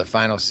back for the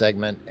final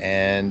segment,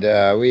 and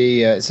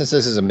we since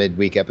this is a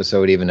midweek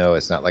episode, even though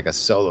it's not like a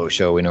solo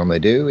show we normally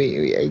do,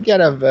 we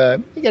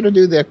gotta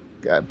do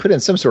put in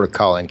some sort of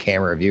call-in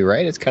camera review,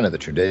 right? It's kind of the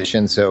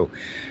tradition. So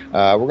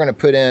we're gonna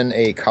put in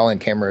a call-in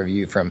camera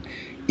review from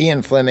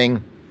Ian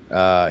Fleming.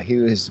 He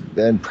has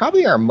been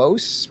probably our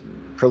most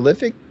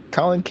prolific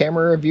call-in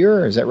camera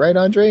reviewer. Is that right,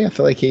 Andre? I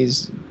feel like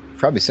he's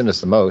probably sent us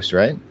the most,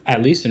 right?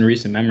 At least in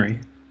recent memory.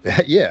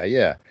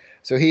 Yeah.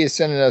 So he is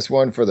sending us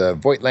one for the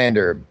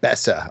Voigtlander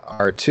Bessa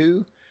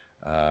R2.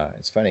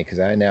 It's funny because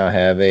I now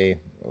have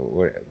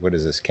what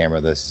is this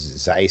camera? This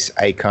Zeiss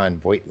Icon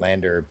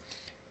Voigtlander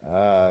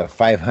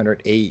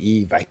 500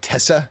 AE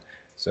Vitessa.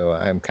 So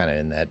I'm kind of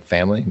in that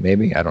family,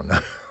 maybe. I don't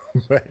know.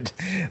 But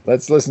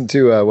let's listen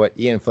to what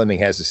Ian Fleming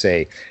has to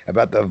say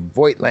about the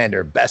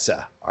Voigtlander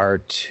Bessa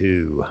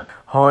R2.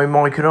 Hi,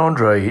 Mike and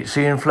Andre. It's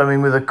Ian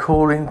Fleming with a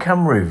call-in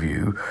camera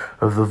review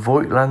of the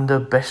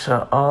Voigtlander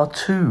Bessa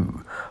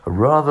R2, a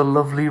rather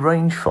lovely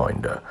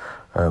rangefinder,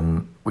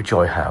 which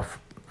I have.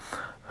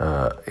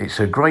 It's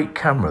a great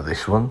camera,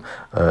 this one.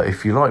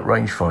 If you like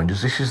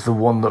rangefinders, this is the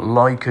one that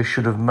Leica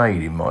should have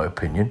made, in my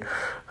opinion.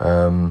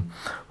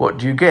 What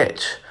do you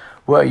get?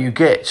 Well, you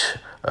get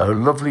a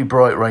lovely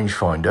bright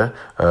rangefinder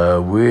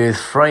with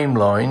frame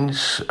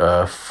lines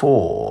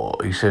 4.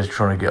 He says,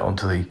 trying to get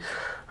onto the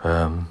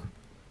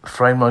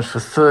frame lines for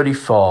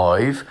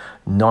 35,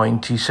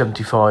 90,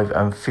 75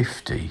 and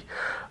 50.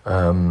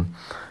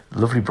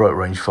 Lovely bright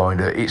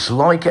rangefinder. It's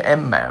like an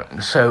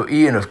M-mount. So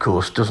Ian, of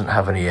course, doesn't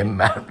have any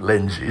M-mount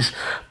lenses,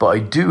 but I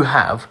do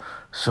have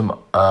some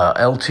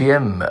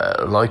LTM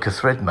Leica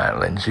thread mount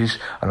lenses,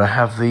 and I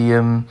have the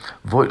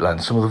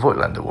Voigtlander, some of the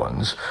Voigtlander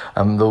ones.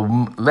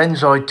 The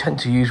lens I tend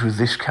to use with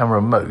this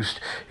camera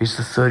most is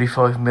the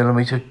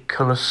 35mm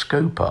colour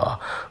Scopar,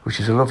 which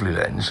is a lovely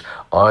lens.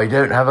 I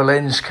don't have a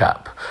lens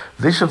cap.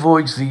 This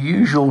avoids the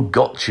usual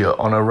gotcha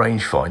on a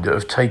rangefinder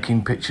of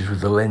taking pictures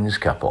with the lens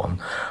cap on.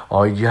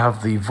 I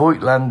have the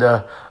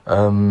Voigtlander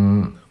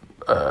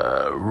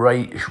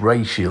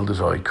ray shield, as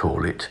I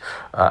call it,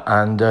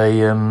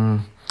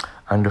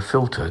 and a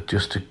filter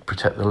just to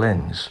protect the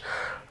lens.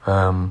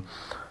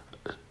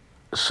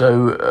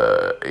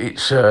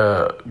 It's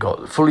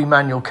got fully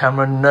manual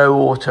camera,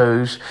 no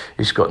autos.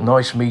 It's got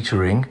nice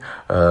metering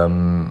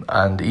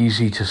and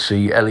easy to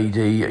see LED.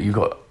 You've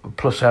got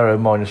plus arrow,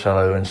 minus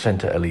arrow, and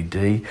center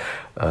LED.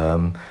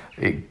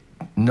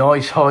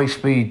 Nice high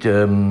speed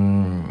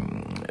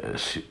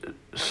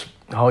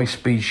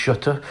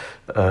shutter.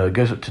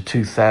 Goes up to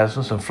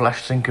 2000, and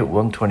flash sync at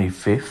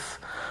 1/25.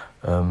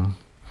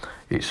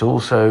 It's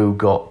also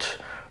got,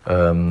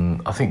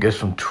 I think it goes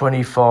from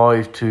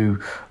 25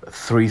 to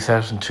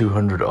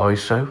 3200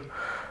 ISO.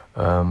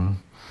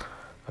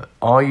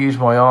 I use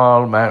my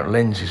R mount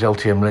lenses,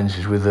 LTM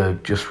lenses, with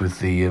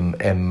the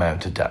M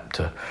mount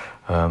adapter.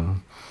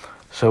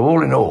 So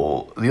all in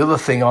all, the other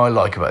thing I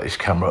like about this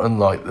camera,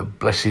 unlike the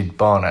blessed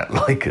Barnett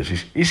Leicas,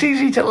 is it's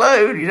easy to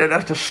load. You don't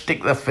have to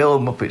stick the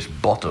film up its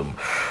bottom.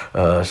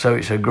 So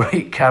it's a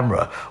great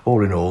camera,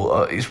 all in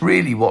all. It's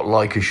really what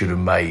Leica should have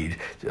made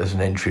as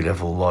an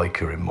entry-level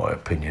Leica, in my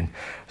opinion.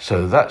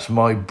 So that's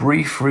my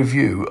brief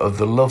review of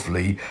the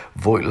lovely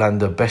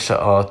Voigtlander Bessa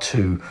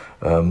R2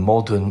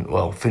 modern,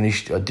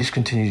 finished,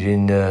 discontinued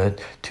in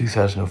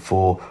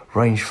 2004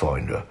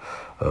 rangefinder.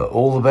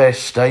 All the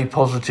best, stay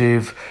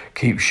positive,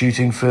 keep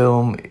shooting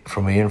film,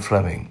 from Ian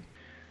Fleming.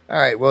 All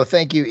right, well,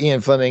 thank you,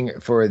 Ian Fleming,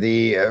 for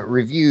the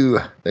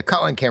review, the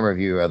Colin camera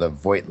review of the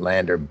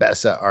Voigtlander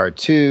Bessa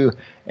R2.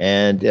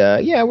 And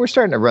we're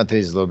starting to run through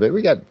these a little bit.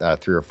 We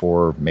got 3 or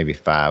 4, maybe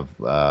 5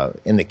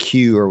 in the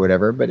queue or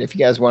whatever. But if you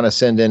guys want to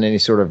send in any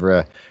sort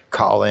of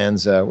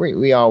call-ins,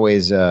 we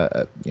always,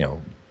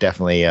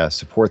 definitely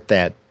support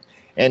that.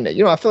 And,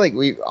 I feel like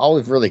all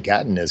we've really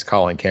gotten is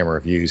Colin camera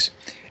reviews.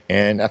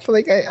 And I feel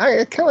like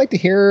I kind of like to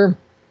hear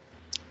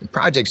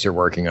projects you're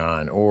working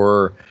on,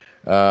 or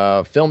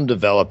film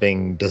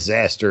developing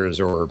disasters,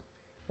 or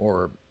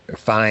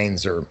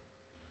finds, or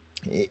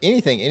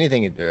anything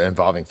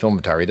involving film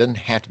photography. It doesn't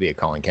have to be a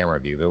Colin camera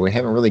review, but we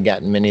haven't really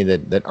gotten many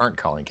that aren't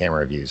Colin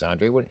camera reviews.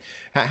 Andre,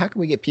 how can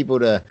we get people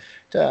to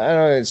I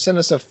don't know, send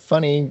us a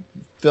funny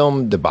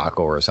film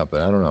debacle or something?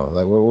 I don't know.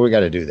 Like, what we got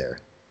to do there?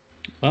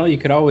 Well, they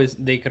could always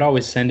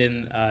send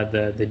in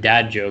the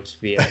dad jokes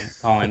via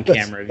Colin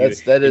camera review.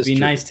 It'd be true.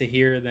 Nice to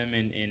hear them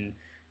in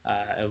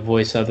a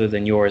voice other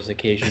than yours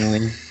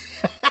occasionally.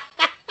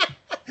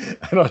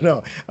 I don't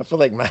know. I feel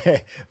like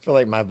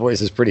my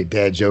voice is pretty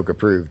dad joke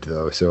approved,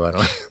 though. So I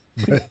don't.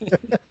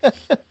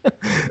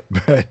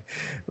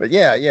 but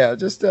yeah.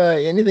 Just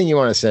anything you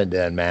want to send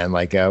in, man.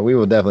 Like we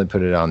will definitely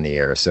put it on the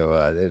air.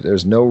 So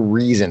there's no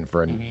reason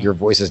for your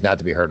voices not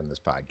to be heard on this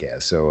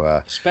podcast. So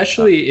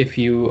especially if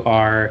you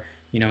are,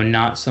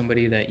 not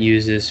somebody that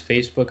uses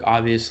Facebook.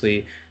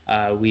 Obviously,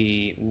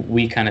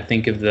 we kind of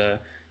think of the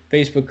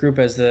Facebook group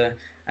as the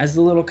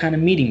little kind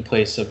of meeting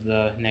place of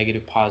the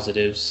negative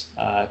positives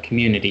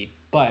community.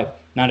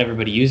 But not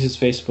everybody uses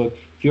Facebook.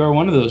 If you are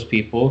one of those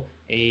people,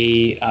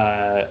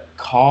 a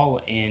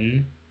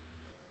call-in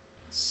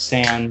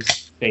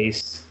sans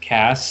face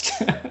cast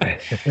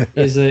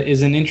is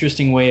an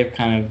interesting way of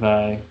kind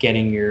of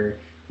getting your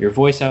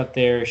voice out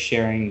there,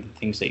 sharing the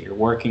things that you're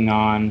working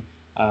on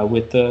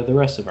with the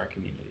rest of our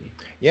community.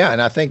 Yeah,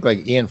 and I think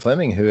like Ian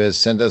Fleming, who has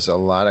sent us a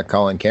lot of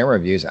Colin camera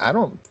reviews, I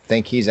don't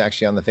think he's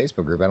actually on the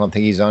Facebook group. I don't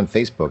think he's on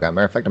Facebook. As a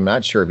matter of fact, I'm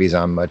not sure if he's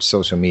on much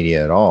social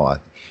media at all. I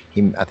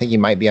think he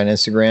might be on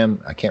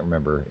Instagram. I can't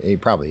remember. He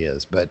probably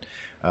is, but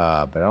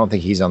I don't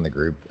think he's on the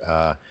group.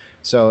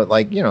 So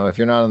like, if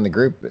you're not on the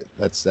group,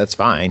 that's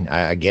fine.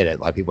 I get it.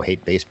 A lot of people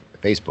hate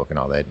Facebook and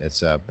all that.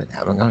 But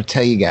I'm going to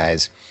tell you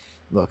guys,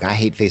 look, I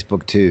hate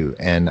Facebook too,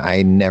 and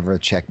I never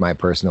check my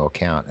personal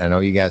account. I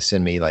know you guys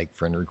send me like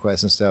friend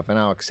requests and stuff, and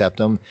I'll accept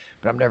them,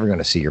 but I'm never going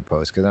to see your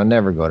posts because I'll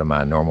never go to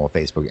my normal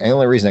Facebook. And the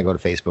only reason I go to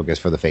Facebook is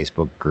for the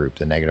Facebook group,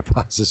 the Negative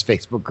Positives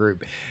Facebook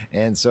group.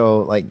 And so,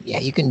 like, yeah,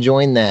 you can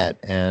join that,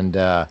 and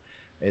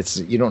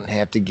you don't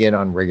have to get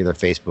on regular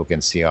Facebook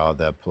and see all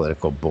the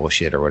political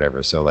bullshit or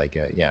whatever. So, like,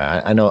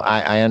 I know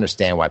I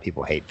understand why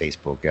people hate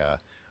Facebook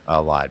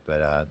a lot,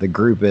 but the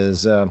group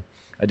is a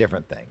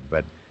different thing.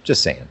 But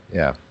just saying,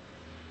 yeah.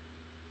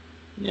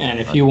 Yeah, and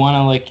if you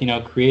want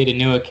to create a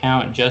new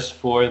account just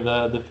for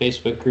the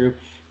Facebook group,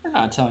 I'm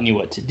not telling you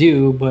what to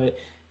do, but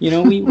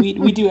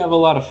we do have a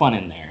lot of fun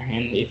in there.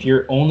 And if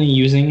you're only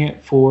using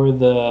it for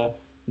the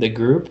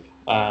group,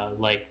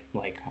 like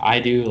I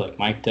do, like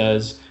Mike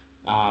does,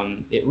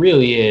 it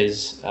really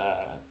is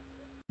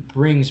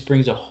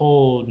brings a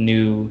whole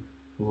new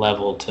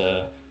level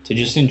to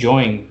just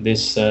enjoying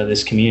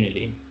this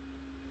community.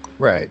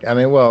 Right. I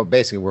mean, well,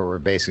 basically what we're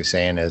basically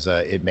saying is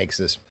it makes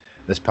this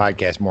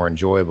podcast more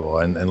enjoyable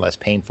and less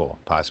painful,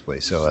 possibly.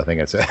 So I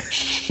think it's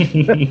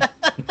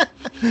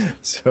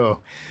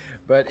so.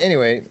 But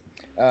anyway,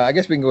 I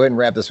guess we can go ahead and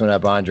wrap this one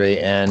up, Andre.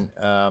 And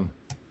man,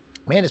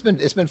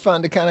 it's been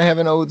fun to kind of have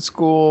an old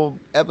school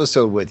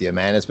episode with you,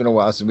 man. It's been a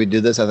while since we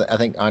did this. I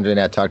think Andre and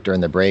I talked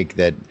during the break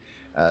that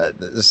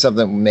this is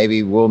something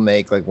maybe we'll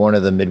make like one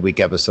of the midweek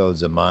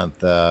episodes a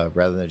month,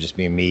 rather than just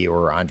being me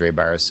or Andre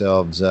by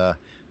ourselves.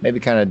 Maybe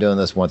kind of doing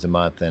this once a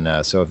month.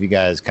 And so if you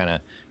guys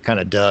kind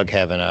of dug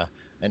having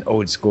an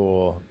old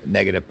school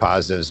negative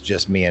positives,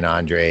 just me and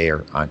Andre,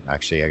 or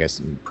actually I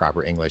guess in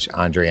proper English,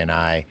 Andre and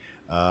I,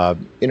 I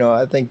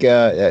think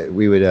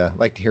we would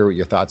like to hear what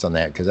your thoughts on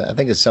that, because I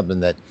think it's something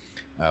that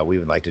we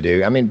would like to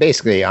do. I mean,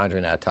 basically Andre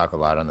and I talk a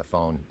lot on the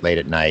phone late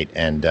at night,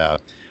 and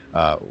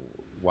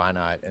why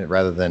not? And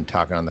rather than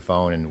talking on the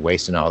phone and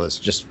wasting all this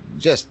just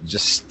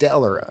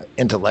stellar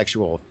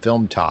intellectual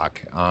film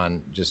talk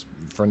on just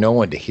for no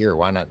one to hear,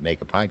 why not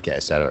make a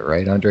podcast out of it,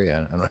 right, Andre?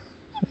 I don't know.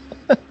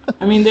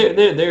 I mean,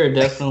 there are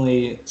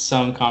definitely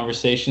some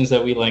conversations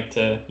that we like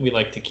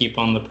to keep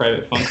on the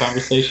private phone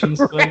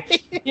conversations.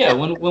 Right. But yeah,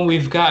 when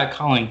we've got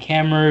calling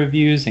camera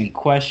reviews and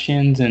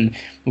questions, and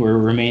we're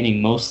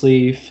remaining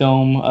mostly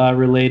film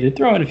related,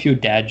 throw in a few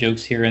dad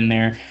jokes here and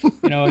there.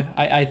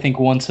 I think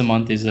once a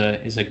month is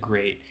a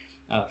great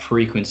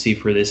frequency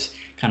for this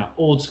kind of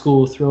old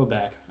school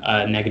throwback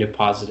negative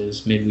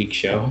positives midweek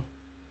show.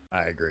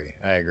 I agree.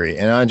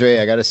 And Andre,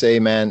 I got to say,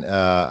 man,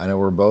 I know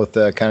we're both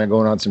kind of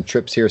going on some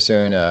trips here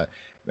soon.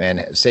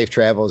 Man, safe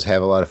travels,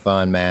 have a lot of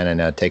fun, man,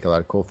 and take a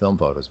lot of cool film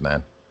photos,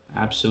 man.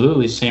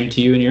 Absolutely. Same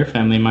to you and your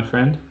family, my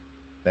friend.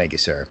 Thank you,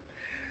 sir.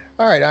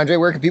 All right, Andre,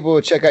 where can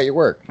people check out your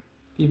work?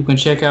 People can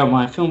check out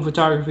my film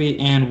photography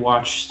and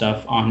watch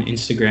stuff on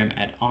Instagram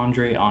at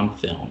Andre on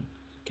Film.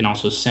 You can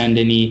also send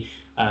any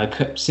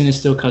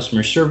Cinestill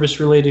customer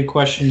service related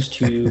questions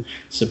to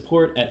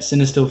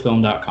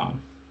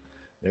support@cinestillfilm.com.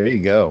 There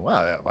you go.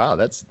 Wow,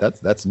 that's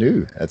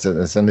new. That's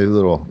a new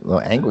little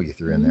angle you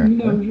threw in there.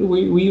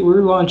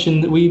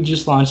 We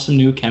just launched some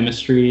new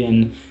chemistry,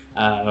 and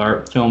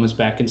our film is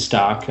back in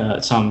stock.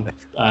 Some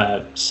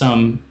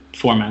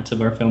formats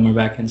of our film are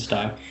back in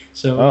stock.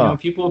 So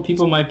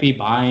people might be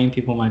buying,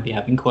 people might be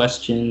having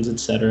questions,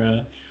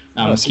 etc.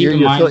 So keep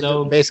in mind,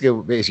 though.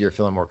 Basically, you're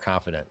feeling more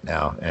confident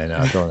now, and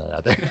throwing that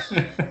out there.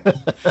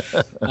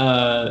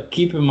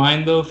 Keep in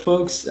mind, though,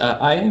 folks,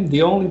 I am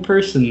the only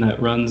person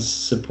that runs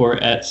support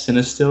at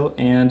Cinestill,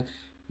 and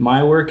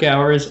my work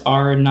hours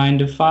are 9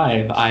 to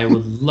 5. I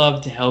would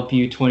love to help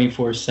you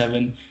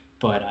 24/7,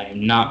 but I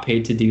am not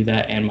paid to do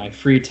that, and my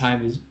free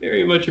time is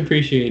very much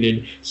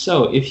appreciated.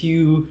 So if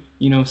you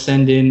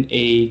send in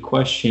a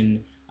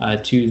question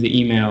to the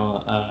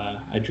email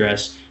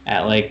address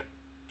at like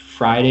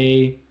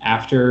Friday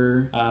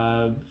after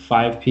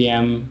 5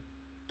 p.m.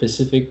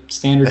 Pacific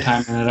Standard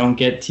Time, and I don't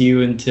get to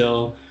you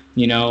until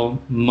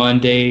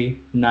Monday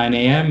 9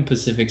 a.m.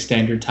 Pacific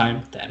Standard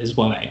Time, that is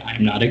why.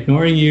 I'm not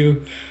ignoring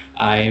you.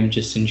 I am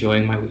just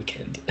enjoying my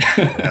weekend.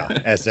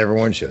 Yeah, as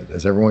everyone should.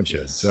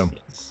 So,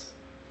 yes.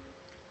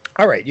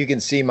 All right, you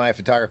can see my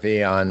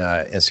photography on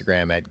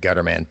Instagram at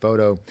Gutterman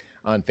Photo,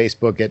 on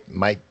Facebook at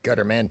Mike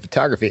Gutterman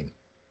Photography.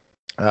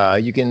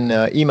 You can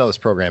email this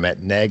program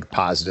at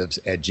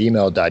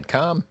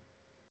negpositives@gmail.com.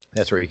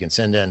 That's where you can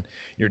send in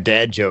your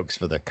dad jokes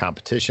for the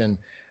competition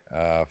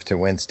to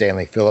win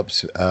Stanley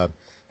Phillips, to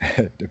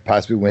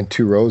possibly win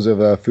 2 rows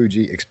of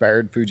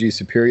expired Fuji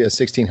Superia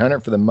 1600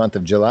 for the month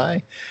of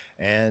July.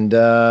 And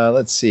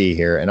let's see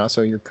here. And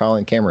also your call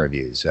and camera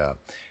reviews.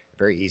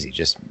 Very easy.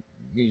 Just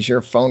use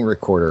your phone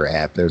recorder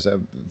app. There's a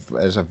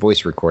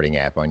voice recording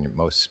app on your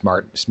most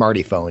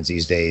smarty phones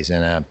these days,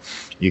 and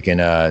you can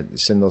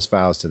send those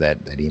files to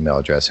that email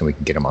address, and we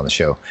can get them on the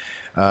show.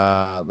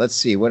 Let's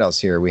see what else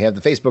here. We have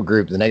the Facebook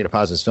group, the Negative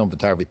Positives Film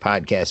Photography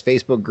Podcast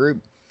Facebook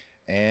group,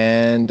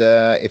 and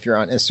if you're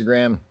on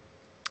Instagram,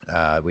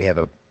 we have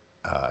a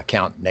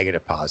account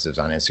Negative Positives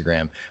on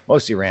Instagram,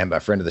 mostly ran by a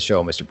friend of the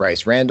show, Mr.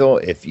 Bryce Randall.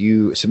 If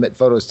you submit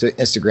photos to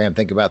Instagram,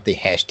 think about the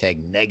hashtag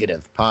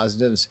Negative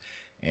Positives,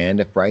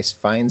 and if Bryce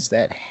finds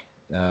that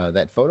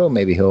photo,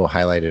 maybe he'll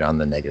highlight it on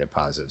the Negative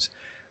Positives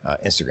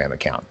Instagram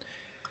account.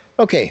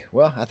 Okay,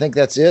 well, I think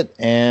that's it,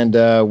 and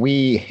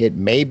it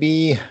may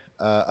be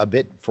a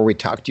bit before we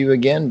talk to you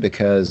again,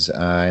 because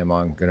I am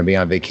going to be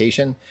on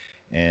vacation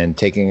and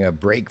taking a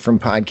break from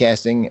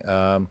podcasting.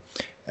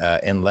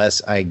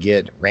 Unless I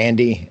get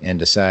Randy and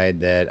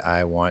decide that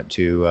I want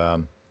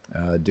to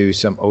do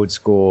some old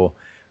school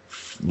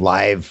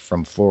live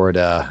from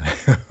Florida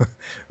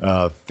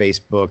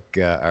Facebook,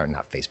 or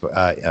not Facebook,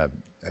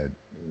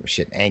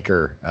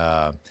 Anchor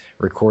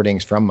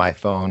recordings from my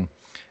phone.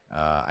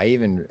 I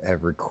even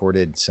have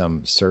recorded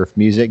some surf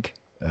music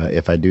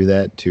if I do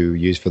that to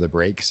use for the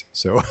breaks.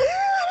 So,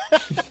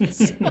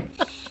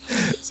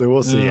 so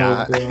we'll see.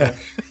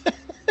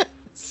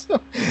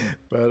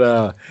 But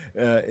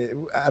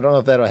I don't know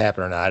if that'll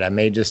happen or not. I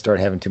may just start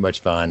having too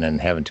much fun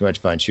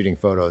shooting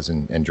photos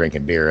and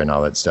drinking beer and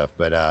all that stuff.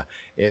 But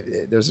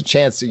there's a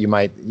chance that you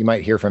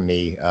might hear from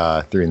me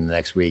through the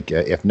next week.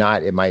 If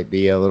not, it might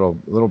be a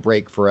little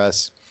break for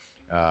us.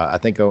 I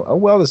think a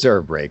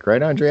well-deserved break,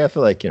 right, Andre? I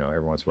feel like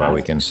every once in a while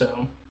we can.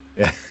 So.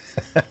 Yeah.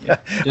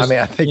 Just,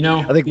 I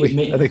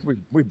think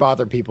we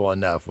bother people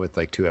enough with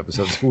like 2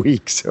 episodes a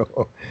week.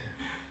 So.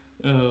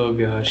 Oh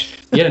gosh,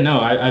 yeah.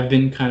 No, I've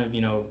been kind of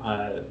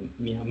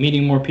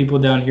meeting more people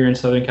down here in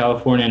Southern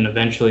California, and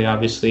eventually,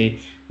 obviously,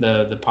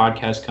 the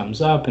podcast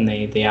comes up, and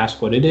they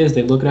ask what it is.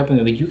 They look it up, and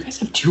they're like, "You guys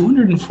have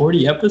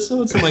 240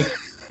 episodes?" I'm like,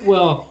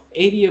 "Well,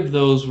 80 of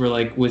those were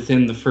like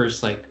within the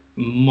first like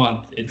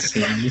month, it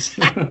seems."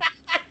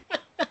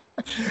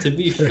 To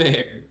be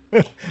fair,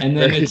 and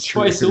then it's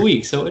twice a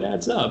week, so it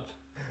adds up.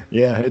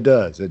 Yeah, it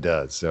does.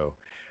 So,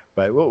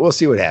 but we'll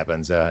see what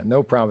happens.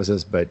 No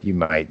promises, but you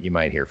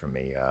might hear from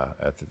me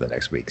after the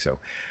next week. So,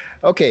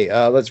 okay,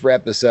 let's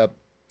wrap this up.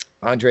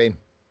 Andre,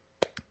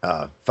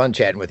 fun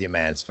chatting with you,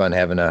 man. It's fun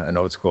having an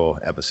old school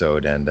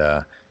episode,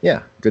 and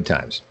yeah, good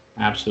times.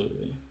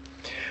 Absolutely.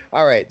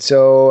 All right,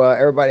 so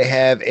everybody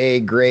have a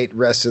great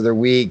rest of the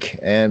week,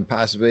 and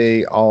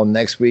possibly all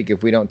next week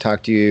if we don't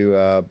talk to you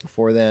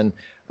before then.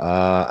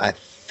 I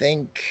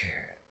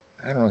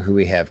don't know who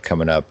we have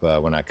coming up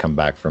when I come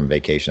back from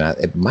vacation.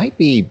 It might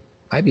be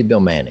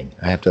Bill Manning.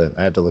 I have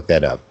to look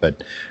that up,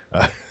 but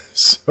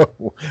so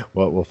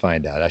we'll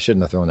find out. I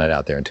shouldn't have thrown that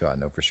out there until I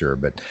know for sure.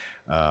 But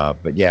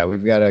yeah,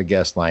 we've got a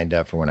guest lined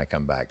up for when I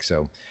come back.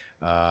 So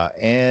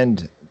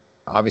and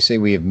obviously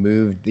we have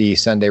moved the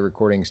Sunday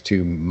recordings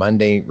to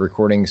Monday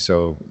recordings.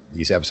 So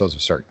these episodes will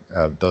start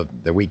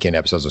the weekend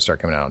episodes will start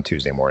coming out on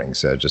Tuesday mornings.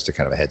 So just a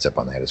kind of a heads up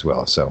on that as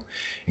well. So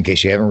in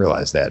case you haven't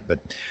realized that.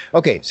 But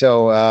okay,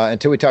 so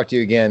until we talk to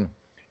you again,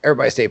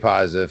 everybody stay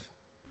positive.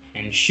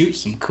 And shoot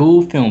some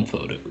cool film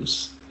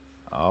photos.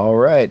 All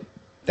right.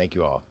 Thank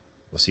you all.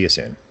 We'll see you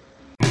soon.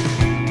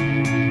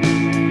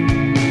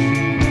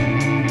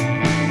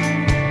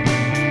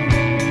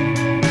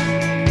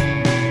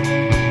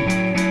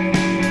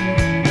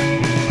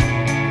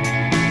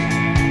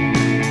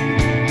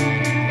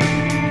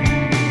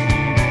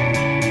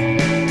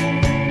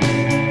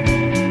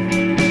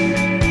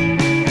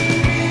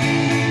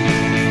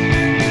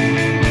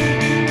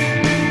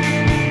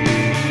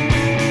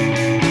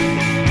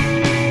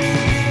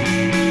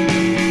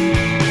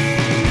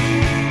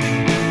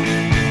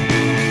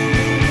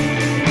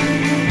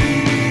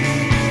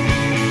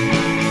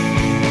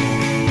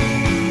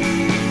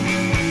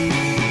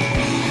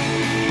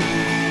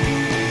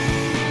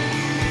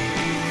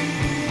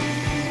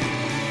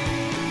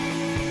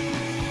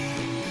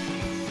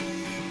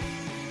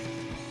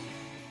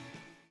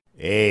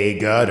 A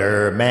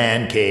Gutter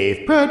Man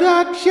Cave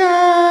production.